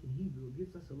to Greek and Hebrew, it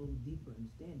gives us a little deeper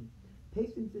understanding.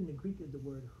 Patience in the Greek is the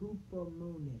word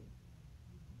hupomone.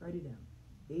 Write it down.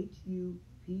 H-U-P-O-M-O-N-E.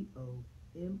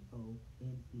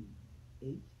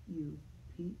 H-U-P-O-M-O-N-E.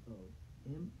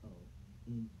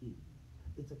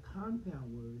 It's a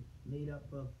compound word made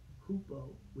up of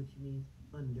hupo, which means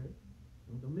under.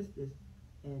 Don't miss this.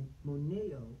 and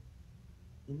moneo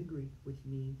in the Greek, which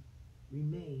means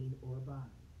remain or abide.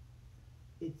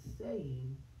 It's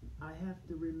saying I have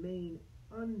to remain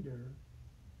under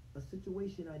a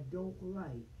situation I don't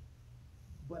like,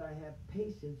 but I have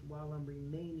patience while I'm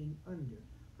remaining under.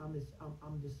 I'm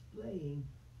displaying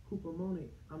hupomone.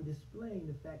 I'm displaying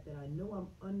the fact that I know I'm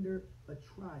under a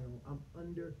trial, I'm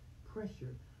under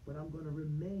pressure, but I'm going to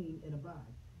remain and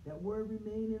abide. That word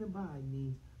remain and abide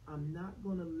means I'm not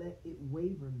going to let it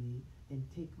waver me and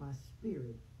take my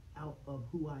spirit out of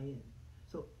who I am.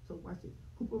 So watch this.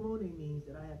 Hupomone means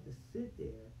that I have to sit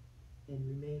there and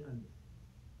remain under.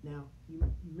 Now, you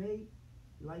may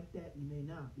like that, you may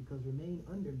not, because remain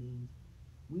under means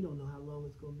we don't know how long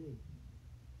it's going to be.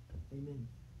 Amen.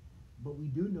 But we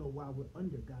do know while we're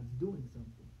under, God's doing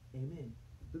something. Amen.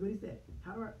 Look what he said.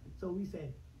 So we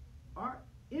said, our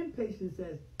impatience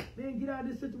says, man, get out of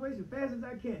this situation fast as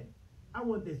I can. I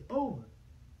want this over.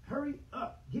 Hurry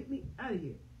up. Get me out of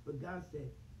here. But God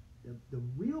said, the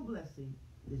real blessing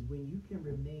is when you can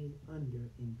remain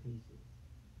under in patience.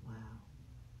 Wow.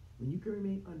 When you can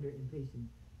remain under in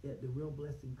patience, the real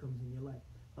blessing comes in your life.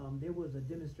 There was a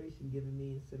demonstration given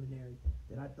me in seminary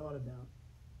that I thought about.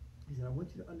 He said, I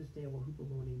want you to understand what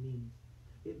hupomone means.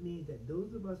 It means that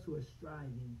those of us who are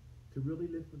striving to really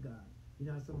live for God, you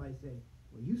know how somebody say,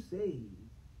 well, you saved,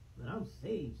 but I'm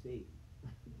saved.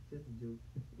 Just a joke.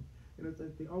 You know, so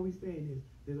all we're saying is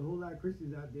there's a whole lot of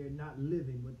Christians out there not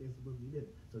living what they're supposed to be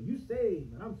living. So you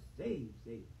saved, but I'm saved.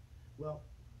 Well,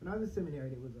 when I was in seminary,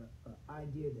 there was an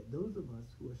idea that those of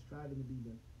us who are striving to be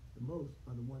the most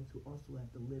are the ones who also have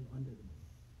to live under the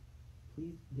most.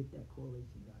 Please get that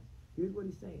correlation, guys. Here's what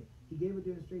he's saying. He gave a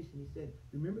demonstration. He said,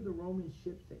 remember the Roman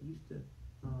ships that used to,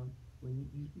 when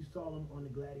you saw them on the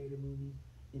Gladiator movies,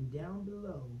 and down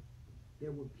below,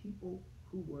 there were people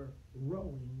who were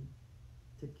rowing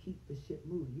to keep the ship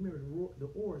moving. You remember the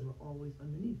oars were always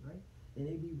underneath, right? And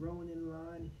they'd be rowing in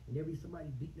line, and there'd be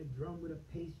somebody beating a drum with a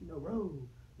pace, row,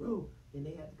 row. And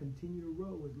they had to continue to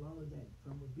row as long as that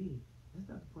drum was beating. That's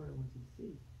not the part I want you to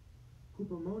see.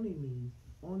 Hupomone means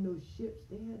on those ships,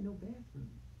 they had no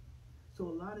bathrooms. So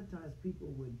a lot of times people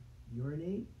would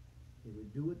urinate, they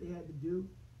would do what they had to do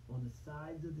on the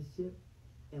sides of the ship,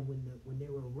 and when they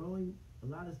were rowing, a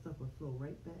lot of stuff would flow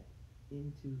right back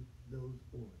into those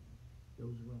oars,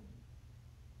 those rowing.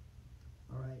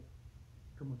 All right,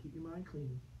 come on, keep your mind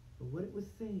clean. But what it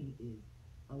was saying is,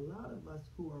 a lot of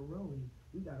us who are rowing,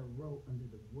 we got to row under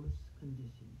the worst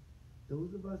conditions.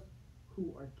 Those of us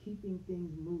who are keeping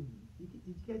things moving. Did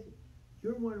you catch it?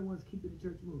 You're one of the ones keeping the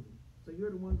church moving. So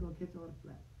you're the one going to catch all the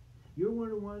flack. You're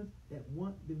one of the ones that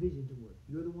want the vision to work.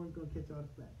 You're the one going to catch all the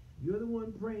flack. You're the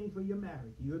one praying for your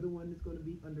marriage. You're the one that's going to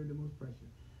be under the most pressure.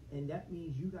 And that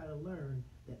means you got to learn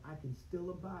that I can still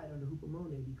abide under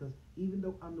hupomone, because even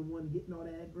though I'm the one getting all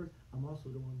the adverse, I'm also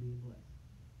the one being blessed.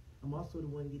 I'm also the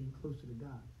one getting closer to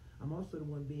God. I'm also the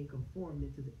one being conformed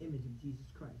into the image of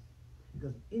Jesus Christ.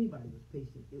 Because if anybody was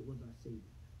patient, it was our Savior,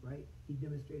 right? He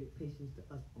demonstrated patience to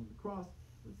us on the cross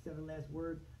with 7 last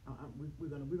words. We're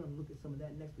gonna look at some of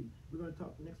that next week. We're gonna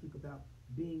talk next week about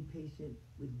being patient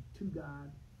to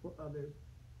God, for others,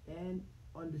 and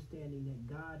understanding that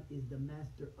God is the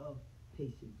master of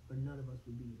patience, or none of us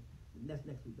would be here. That's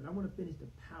next week. But I want to finish the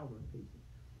power of patience.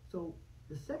 So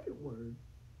the second word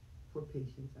for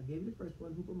patience, I gave you the first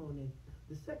one, hupomone.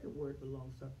 The second word for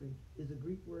long-suffering is a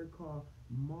Greek word called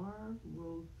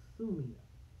marothumia.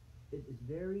 It's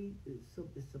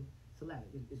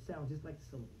syllabic. It sounds just like the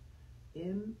syllable.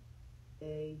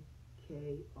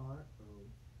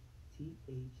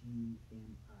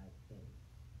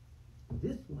 M-A-K-R-O-T-H-U-M-I-A.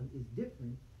 This one is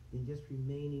different than just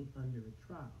remaining under a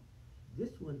trial.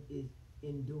 This one is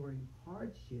enduring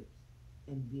hardships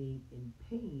and being in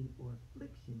pain or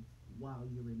affliction while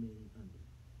you're remaining under.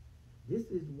 This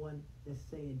is one that's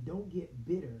saying don't get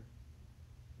bitter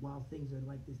while things are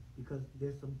like this, because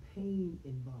there's some pain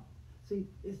involved. See,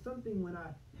 it's something when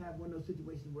I have one of those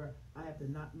situations where I have to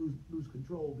not lose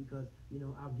control, because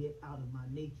I'll get out of my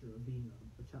nature of being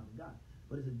a child of God.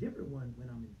 But it's a different one when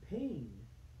I'm in pain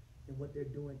and what they're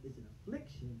doing is an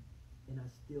affliction and I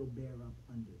still bear up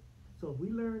under it. So if we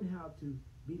learn how to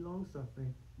be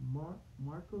long-suffering,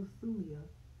 marcothumia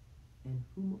and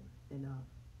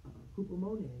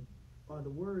hupomone are the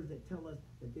words that tell us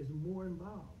that there's more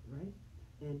involved, right?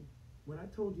 And when I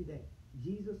told you that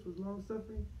Jesus was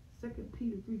long-suffering, 2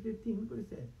 Peter 3:15, look what it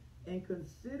says. And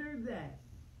consider that,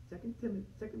 2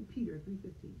 Peter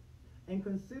 3:15, and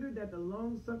consider that the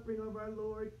long-suffering of our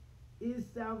Lord is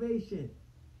salvation,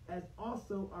 as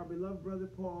also our beloved brother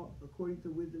Paul, according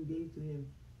to wisdom gave to him,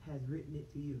 has written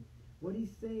it to you. What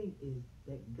he's saying is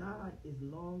that God is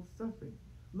long-suffering.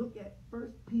 Look at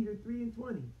 1 Peter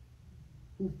 3:20.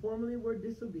 Who formerly were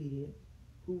disobedient,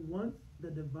 who once the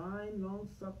divine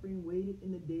long-suffering waited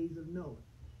in the days of Noah.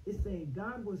 It's saying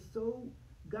God was so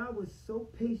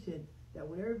patient that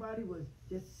when everybody was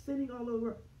just sinning all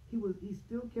over, he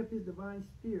still kept his divine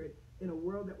spirit in a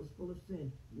world that was full of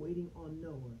sin, waiting on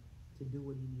Noah to do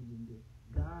what he needed to do.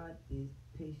 God is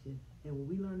patient, and when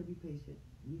we learn to be patient,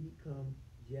 we become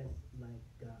just like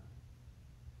God.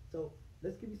 So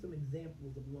let's give you some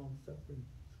examples of long-suffering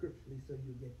scripturally so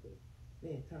you'll get this.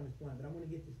 Man, time is flying, but I want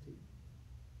to get this to you.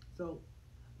 So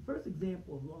the first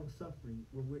example of long-suffering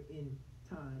when we're in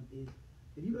time is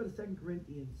if you go to 2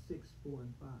 Corinthians 6, 4,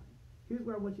 and 5. Here's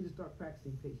where I want you to start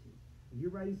practicing patience. If you're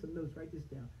writing some notes, write this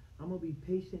down. I'm going to be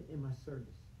patient in my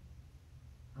service.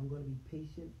 I'm going to be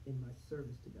patient in my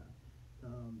service to God.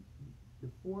 The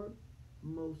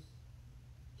foremost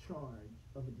charge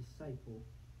of a disciple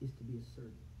is to be a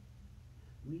servant.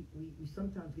 We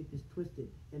sometimes get this twisted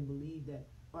and believe that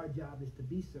our job is to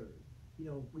be served. You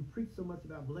know, we preach so much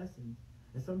about blessings,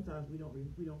 and sometimes we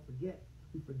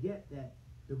forget that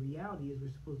the reality is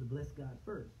we're supposed to bless God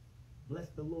first. Bless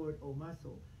the Lord, oh my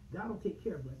soul. God will take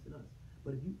care of blessing us.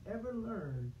 But if you ever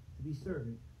learn to be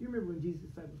servant, you remember when Jesus'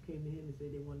 disciples came to him and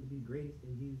said they wanted to be the greatest,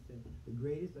 and Jesus said, the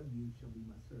greatest of you shall be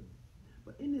my servant.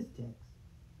 But in this text,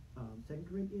 2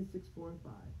 Corinthians 6, 4, and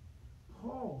 5,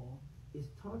 Paul is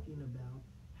talking about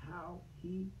how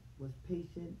he was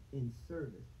patient in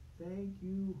service. Thank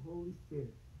you, Holy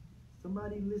Spirit.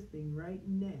 Somebody listening right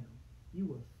now,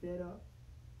 you are fed up.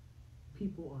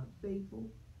 People aren't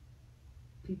faithful.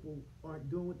 People aren't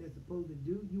doing what they're supposed to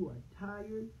do. You are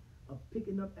tired of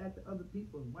picking up after other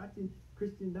people and watching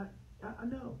Christians. I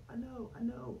know.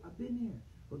 I've been there.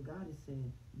 But God is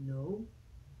saying, no,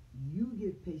 you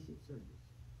give patient service.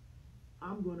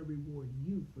 I'm going to reward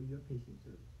you for your patient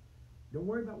service. Don't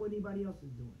worry about what anybody else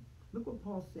is doing. Look what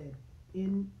Paul said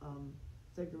in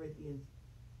 2 Corinthians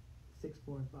 6,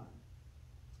 4, and 5.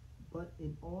 But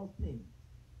in all things,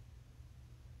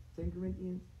 2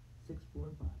 Corinthians 6, 4,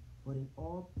 and 5. But in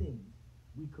all things,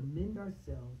 we commend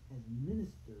ourselves as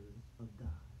ministers of God.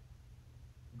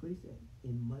 Look what he said.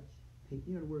 In much patience.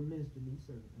 You know the word minister means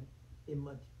servant, right? In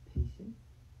much patience,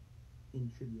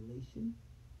 in tribulation,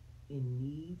 in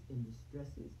needs, in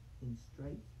distresses, in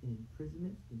stripes, in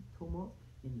imprisonments, in tumults,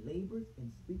 in labors, in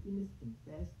sleepiness, in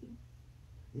fasting.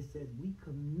 It says we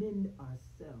commend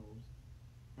ourselves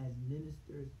as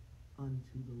ministers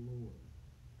unto the Lord.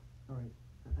 All right,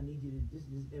 I need you to, this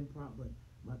is impromptu,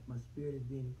 but my spirit is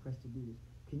being impressed to do this.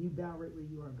 Can you bow right where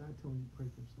you are? God told me to pray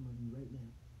for some of you right now.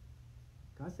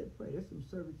 God said pray. There's some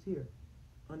servants here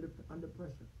under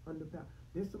pressure, under power.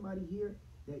 There's somebody here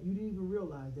that you didn't even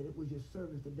realize that it was your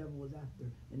service the devil was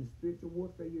after, and the spiritual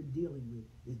warfare you're dealing with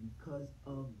is because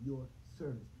of your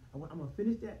service. I'm going to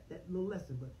finish that little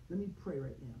lesson, but let me pray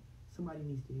right now. Somebody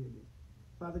needs to hear this.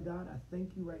 Father God, I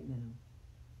thank you right now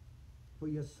for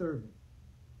your servant.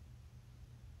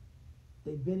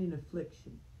 They've been in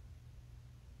affliction.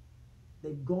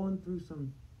 They've gone through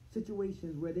some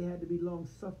situations where they had to be long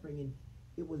suffering, and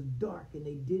it was dark and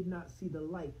they did not see the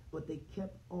light, but they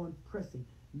kept on pressing.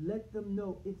 Let them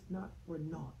know it's not for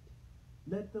naught.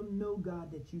 Let them know,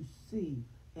 God, that you see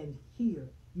and hear.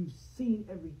 You've seen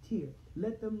every tear.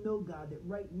 Let them know, God, that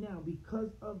right now,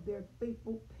 because of their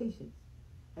faithful patience,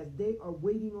 as they are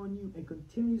waiting on you and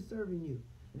continue serving you,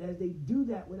 and as they do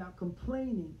that without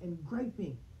complaining and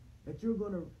griping, that you're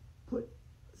going to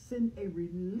send a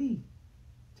relief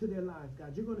to their lives,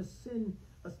 God. You're going to send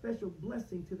a special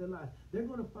blessing to their lives. They're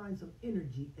going to find some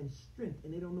energy and strength,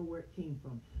 and they don't know where it came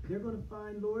from. They're going to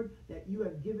find, Lord, that you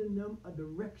have given them a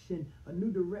direction, a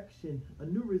new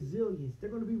resilience. They're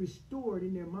going to be restored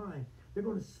in their mind. They're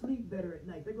going to sleep better at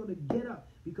night. They're going to get up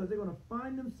because they're going to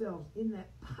find themselves in that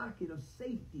pocket of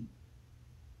safety.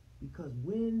 Because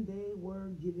when they were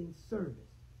giving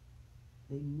service,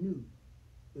 they knew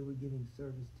they were giving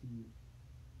service to you.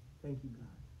 Thank you,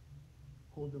 God.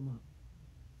 Hold them up.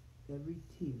 Every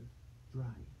tear dry.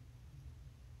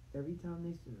 Every time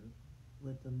they serve,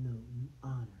 let them know you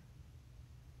honor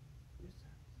their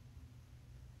service.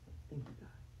 Thank you,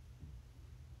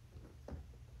 God.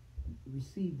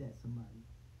 Receive that, somebody.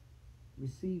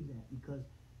 Receive that, because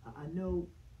I know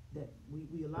that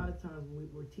we a lot of times when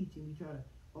we're teaching, we try to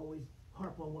always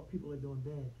harp on what people are doing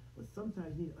bad. But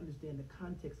sometimes you need to understand the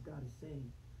context God is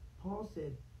saying. Paul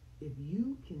said, if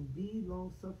you can be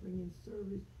long-suffering in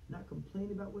service, not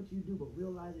complain about what you do, but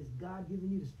realize it's God giving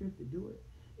you the strength to do it.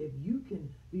 If you can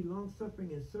be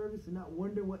long-suffering in service and not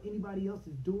wonder what anybody else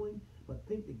is doing, but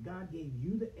think that God gave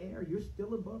you the air, you're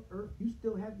still above earth, you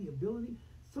still have the ability.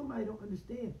 Somebody don't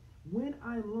understand. When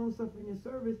I am long-suffering in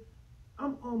service,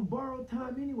 I'm on borrowed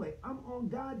time anyway. I'm on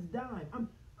God's dime.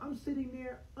 I'm sitting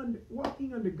there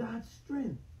walking under God's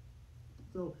strength.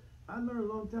 So I learned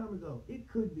a long time ago, it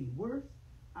could be worse.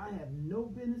 I have no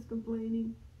business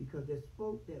complaining because there's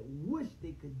folk that wish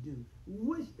they could do,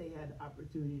 wish they had the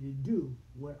opportunity to do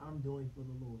what I'm doing for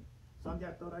the Lord. So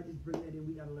I thought I'd just bring that in.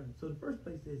 We got to learn. So the first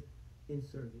place is in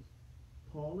service.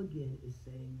 Paul again is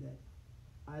saying that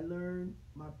I learned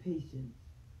my patience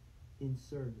in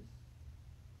service.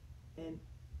 And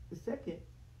the second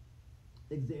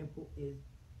example is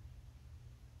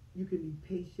you can be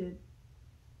patient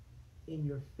in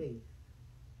your faith.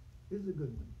 This is a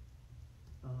good one.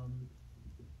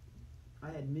 I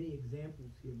had many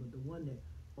examples here, but the one that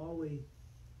always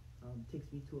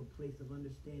takes me to a place of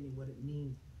understanding what it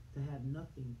means to have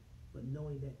nothing, but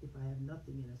knowing that if I have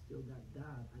nothing and I still got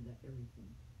God, I got everything.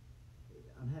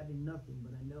 I'm having nothing,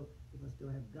 but I know if I still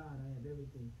have God, I have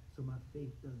everything, so my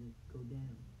faith doesn't go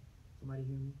down. Somebody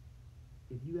hear me?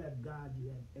 If you have God, you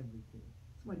have everything.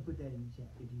 Somebody put that in the chat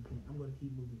if you can. I'm going to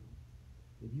keep moving on.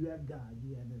 If you have God,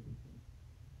 you have everything.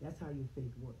 That's how your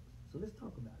faith works. So let's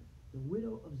talk about it. The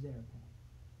widow of Zarephath.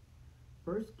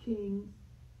 1 Kings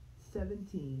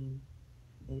 17,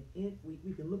 and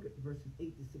we can look at verses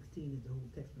 8 to 16 as the whole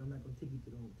text, but I'm not going to take you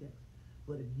to the whole text.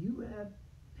 But if you have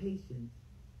patience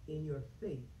in your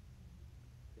faith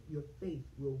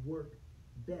will work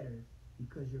better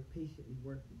because you're patiently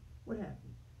working. What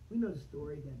happened? We know the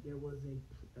story that there was a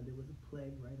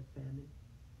plague, right, a famine,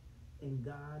 and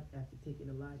God, after taking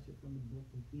Elijah from the brook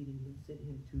and feeding him, sent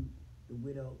him to the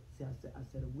widow. See, I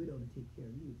said a widow to take care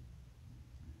of you.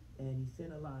 And he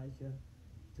sent Elijah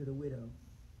to the widow.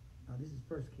 This is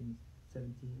 1 Kings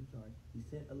 17, I'm sorry. He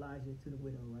sent Elijah to the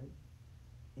widow, right?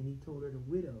 And he told her the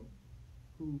widow,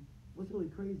 who, what's really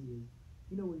crazy is,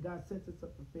 you know, when God sets us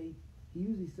up for faith, he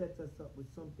usually sets us up with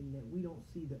something that we don't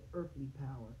see the earthly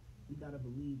power. We got to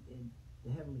believe in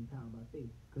the heavenly power by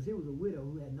faith. Because here was a widow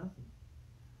who had nothing.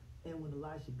 And when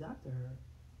Elisha got to her,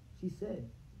 she said,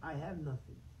 I have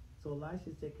nothing. So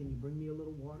Elisha said, can you bring me a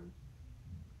little water?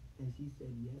 And she said,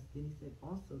 yes. Then he said,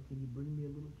 also, can you bring me a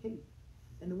little cake?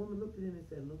 And the woman looked at him and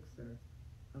said, look, sir,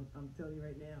 I'm telling you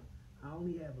right now, I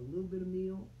only have a little bit of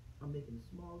meal. I'm making a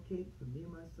small cake for me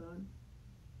and my son.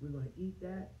 We're going to eat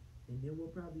that, and then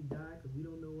we'll probably die because we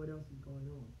don't know what else is going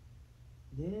on.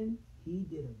 Then he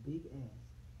did a big ask.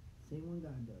 Same one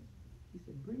God does. He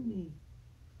said, bring me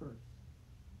first,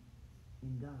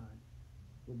 and God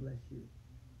will bless you.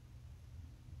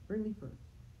 Bring me first.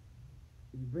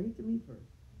 If you bring it to me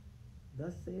first,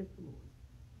 thus saith the Lord,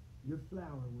 your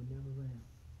flour will never run out.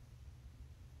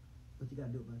 But you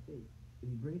got to do it by faith. If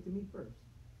you bring it to me first,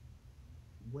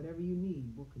 whatever you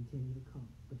need will continue to come.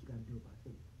 But you got to do it by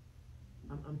faith.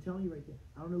 I'm telling you right there.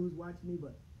 I don't know who's watching me,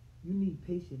 but you need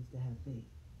patience to have faith.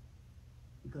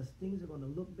 Because things are going to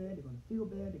look bad, they're going to feel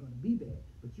bad, they're going to be bad.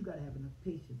 But you got to have enough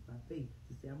patience by faith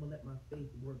to say, I'm going to let my faith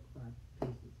work by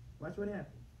patience. Watch what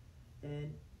happened.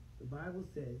 And the Bible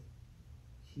says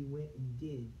she went and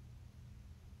did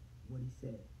what he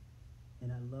said.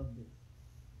 And I love this.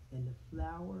 And the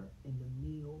flour and the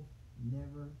meal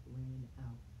never ran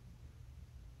out.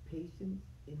 Patience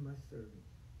in my service.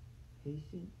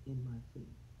 Patient in my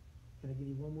faith. Can I give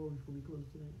you one more before we close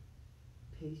tonight?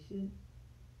 Patient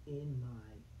in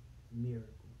my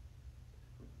miracle.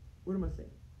 What am I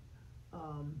saying?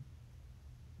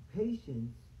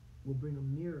 Patience will bring a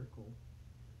miracle,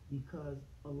 because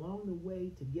along the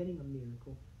way to getting a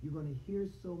miracle, you're going to hear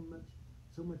so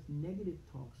much negative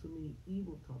talk, so many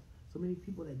evil talks, so many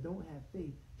people that don't have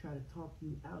faith try to talk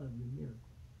you out of your miracle.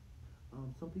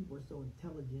 Some people are so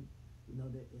intelligent, you know,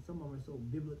 that and some of them are so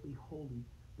biblically holy,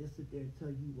 they'll sit there and tell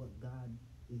you what God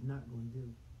is not going to do.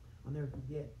 I'll never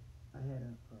forget, I had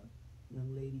a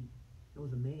young lady, it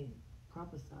was a man,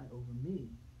 prophesied over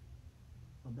me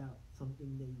about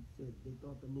something they said they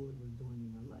thought the Lord was doing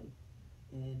in my life.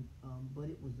 And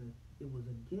but it was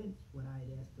against what I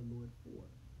had asked the Lord for.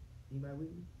 Anybody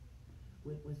with me?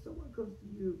 When someone comes to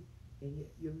you and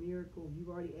your miracle, you've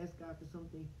already asked God for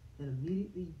something, and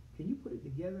immediately, can you put it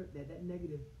together that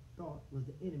negative thought was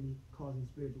the enemy causing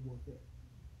spiritual warfare?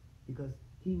 Because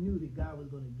he knew that God was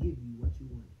going to give you what you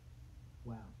wanted.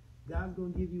 Wow. God's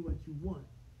going to give you what you want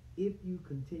if you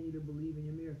continue to believe in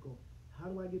your miracle. How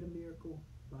do I get a miracle?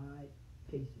 By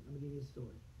patience. Let me give you a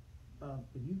story.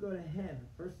 If you go to Hannah,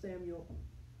 1 Samuel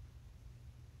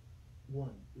 1,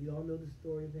 we all know the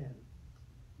story of Hannah.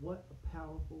 What a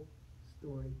powerful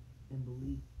story and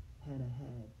belief Hannah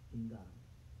had in God.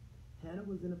 Hannah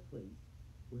was in a place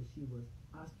where she was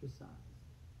ostracized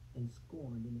and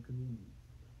scorned in the community,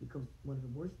 because one of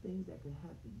the worst things that could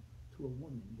happen to a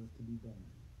woman was to be barren.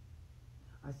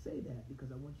 I say that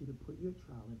because I want you to put your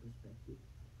trial in perspective,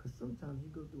 because sometimes you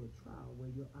go through a trial where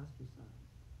you're ostracized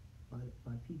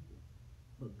by people,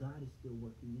 but God is still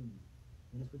working in you,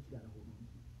 and that's what you got to hold on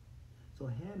to. So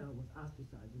Hannah was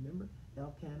ostracized. Remember,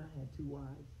 Elkanah had 2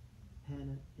 wives,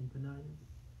 Hannah and Peninnah.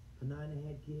 Peninnah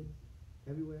had kids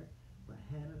everywhere, but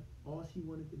Hannah, all she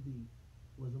wanted to be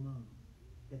was a mom.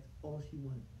 That's all she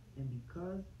wanted. And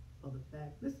because of the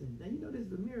fact, listen, now you know this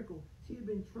is a miracle. She had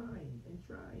been trying and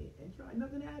trying and trying.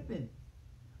 Nothing happened.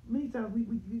 Many times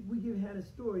we give Hannah's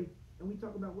story and we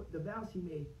talk about what the vow she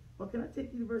made. But can I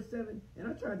take you to verse 7? And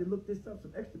I tried to look this up,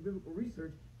 some extra biblical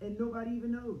research, and nobody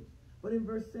even knows. But in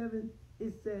verse 7,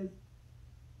 it says,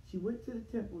 she went to the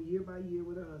temple year by year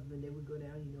with her husband. They would go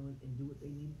down, and do what they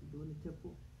needed to do in the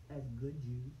temple as good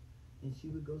Jews. And she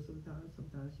would go sometimes.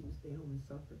 Sometimes she would stay home and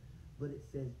suffer. But it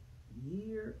says,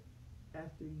 year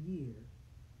after year,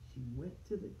 she went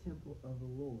to the temple of the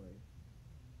Lord.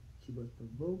 She was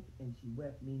provoked and she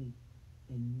wept, meaning,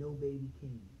 and no baby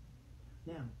came.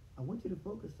 Now, I want you to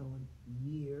focus on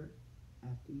year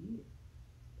after year.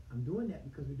 I'm doing that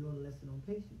because we're doing a lesson on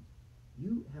patience.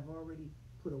 You have already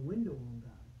put a window on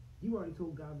God. You already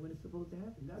told God when it's supposed to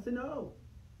happen. God said, no.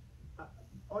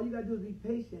 All you got to do is be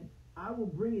patient. I will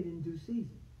bring it in due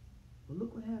season. But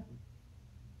look what happened.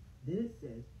 Then it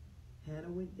says, Hannah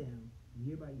went down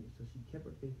year by year. So she kept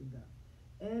her faith in God.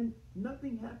 And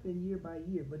nothing happened year by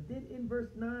year. But then in verse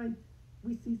 9,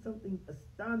 we see something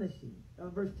astonishing.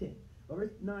 Verse 10.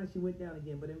 Verse 9, she went down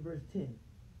again. But in verse 10,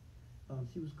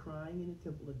 she was crying in the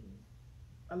temple again.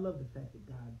 I love the fact that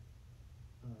God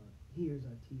hears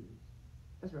our tears.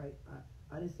 That's right.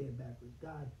 I didn't say it backwards.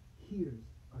 God hears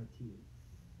our tears.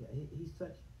 Yeah, he's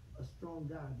such a strong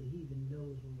God that he even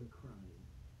knows when we're crying.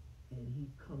 And he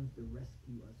comes to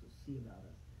rescue us or see about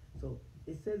us. So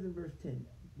it says in verse 10,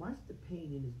 watch the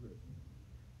pain in this verse.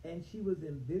 And she was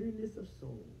in bitterness of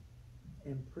soul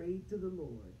and prayed to the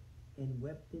Lord and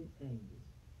wept in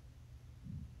anguish.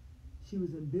 She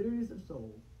was in bitterness of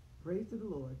soul, prayed to the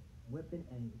Lord, wept in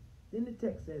anguish. Then the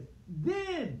text says,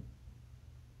 then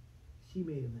she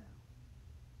made a vow.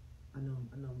 I know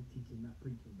I'm teaching, not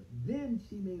preaching, but then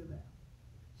she made a vow.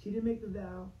 She didn't make the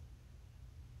vow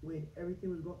when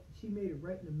everything was going. She made it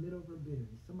right in the middle of her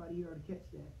bitterness. Somebody here ought to catch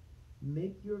that.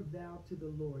 Make your vow to the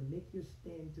Lord. Make your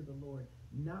stand to the Lord.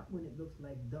 Not when it looks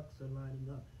like ducks are lining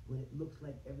up. When it looks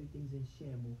like everything's in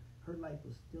shambles. Her life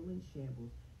was still in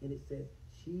shambles. And it says,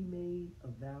 she made a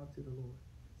vow to the Lord.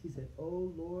 She said,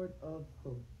 O Lord of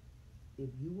hosts, if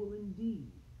you will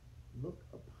indeed look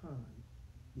upon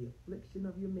the affliction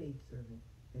of your maidservant,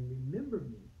 and remember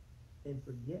me, and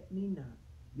forget me not,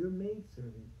 your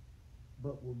maidservant,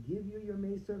 but will give you your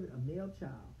maidservant a male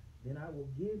child, then I will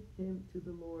give him to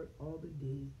the Lord all the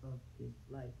days of his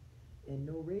life, and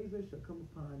no razor shall come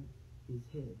upon his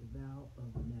head, the vow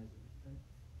of Nazareth. Right?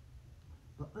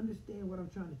 But understand what I'm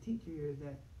trying to teach you here is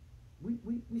that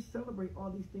we celebrate all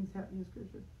these things happening in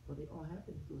Scripture, but they all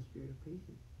happen through a spirit of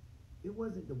patience. It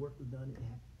wasn't the work was done, it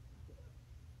happened.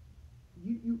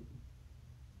 You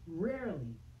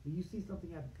rarely do you see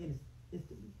something happen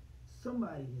instantly.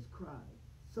 Somebody has cried.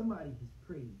 Somebody has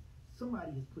prayed.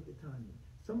 Somebody has put the time in.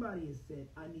 Somebody has said,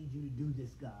 I need you to do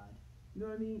this, God. You know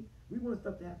what I mean? We want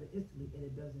stuff to happen instantly, and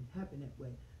it doesn't happen that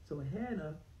way. So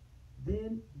Hannah,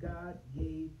 then God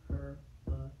gave her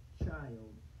a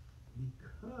child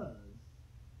because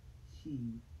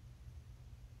she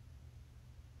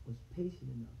was patient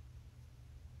enough,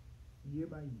 year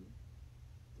by year,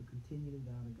 to continue to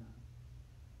vow to God.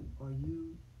 Are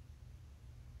you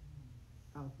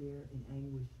out there in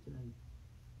anguish tonight?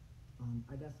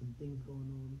 I got some things going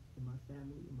on in my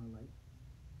family, in my life,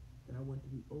 that I want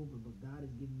to be over, but God has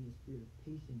given me a spirit of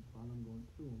patience while I'm going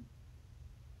through them.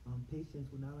 Patience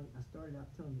will not only, I started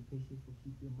out telling you, patience will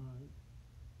keep your mind,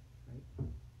 right?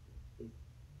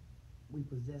 We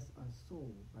possess our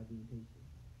soul by being patient.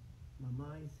 My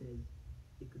mind says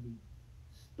it could be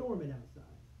storming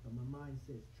outside, but my mind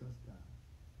says trust God.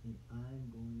 And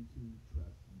I'm going to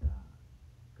trust God,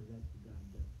 because that's what God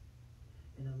does.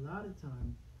 And a lot of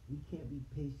times, we can't be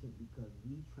patient because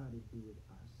we try to do it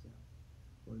ourselves.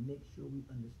 Or make sure we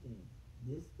understand,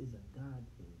 this is a God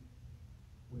thing,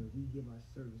 where we give our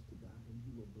service to God, and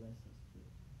he will bless us through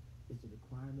it. It's a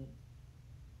requirement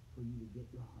for you to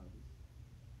get your harvest.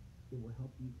 It will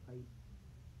help you fight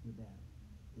your battle.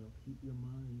 It'll keep your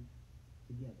mind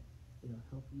together. It'll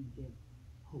help you get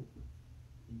hope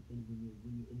when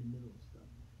you're in the middle of stuff.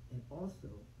 And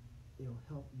also, it'll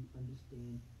help you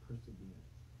understand perseverance.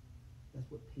 That's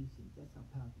what patience, that's how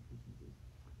powerful patience is.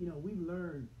 You know, we've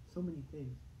learned so many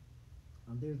things.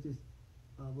 There's this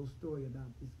little story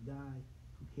about this guy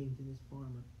who came to this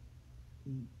farmer,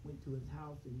 he went to his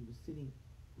house and he was sitting.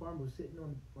 Farmer was sitting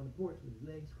on the porch with his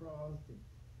legs crossed, and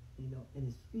and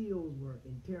his fields were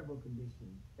in terrible condition.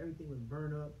 Everything was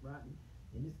burned up, rotten.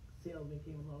 And this salesman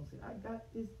came along and said, "I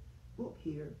got this book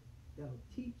here that'll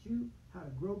teach you how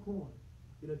to grow corn.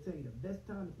 It'll tell you the best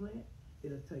time to plant.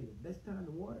 It'll tell you the best time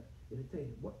to water. It'll tell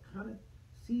you what kind of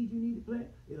seed you need to plant.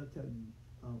 It'll tell you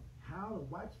how to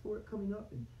watch for it coming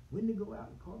up and when to go out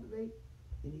and cultivate."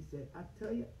 And he said, "I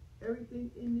tell you,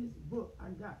 everything in this book I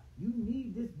got. You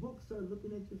need this book, sir,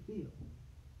 looking at your field."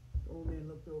 The old man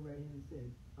looked over at him and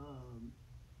said,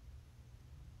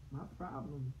 "My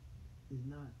problem is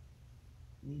not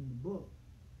needing the book.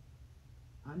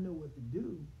 I know what to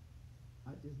do.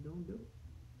 I just don't do it."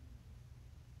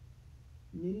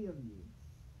 Many of you,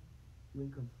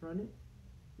 when confronted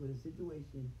with a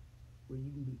situation where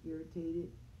you can be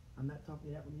irritated, I'm not talking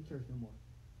to that one in church no more.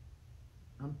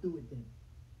 I'm through with them.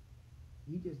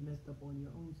 You just messed up on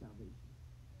your own salvation.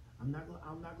 I'm not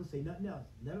gonna say nothing else.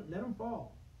 Let them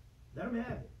fall. Let them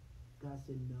have it. God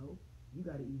said, no, you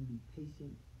got to even be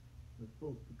patient with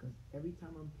folks, because every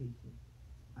time I'm patient,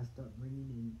 I start bringing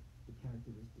in the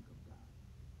characteristic of God.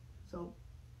 So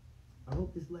I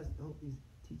hope this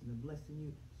teaching are blessing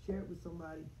you. Share it with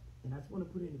somebody. And I just want to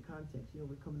put it into context.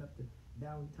 We're coming up to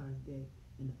Valentine's Day,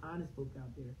 and the honest folk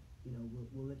out there,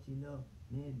 will let you know,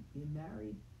 man, being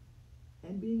married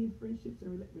and being in friendships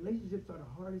and relationships are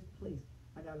the hardest place.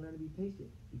 I got to learn to be patient,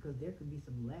 because there could be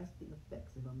some lasting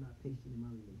effects if I'm not patient in my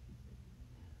relationship.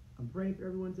 I'm praying for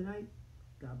everyone tonight.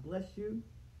 God bless you.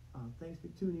 Thanks for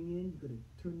tuning in. You could have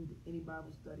tuned into any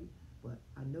Bible study, but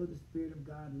I know the Spirit of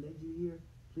God led you here.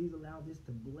 Please allow this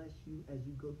to bless you as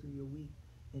you go through your week.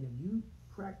 And if you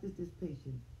practice this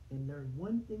patience and learn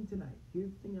one thing tonight,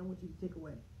 here's the thing I want you to take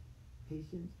away.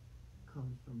 Patience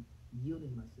comes from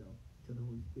yielding myself to the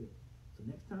Holy Spirit. So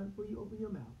next time before you open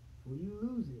your mouth, before you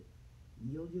lose it,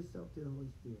 yield yourself to the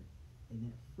Holy Spirit, and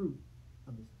that fruit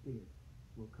of the Spirit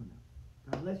will come out.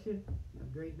 God bless you. Have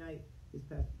a great night. It's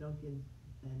Pastor Dunkins,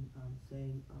 and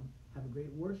saying have a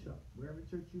great worship. Wherever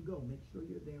church you go, make sure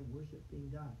you're there worshiping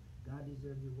God. God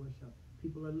deserves your worship.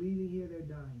 People are leaving here, they're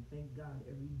dying. Thank God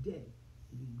every day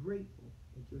to be grateful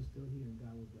that you're still here, and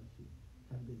God will bless you.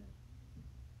 Have a good night.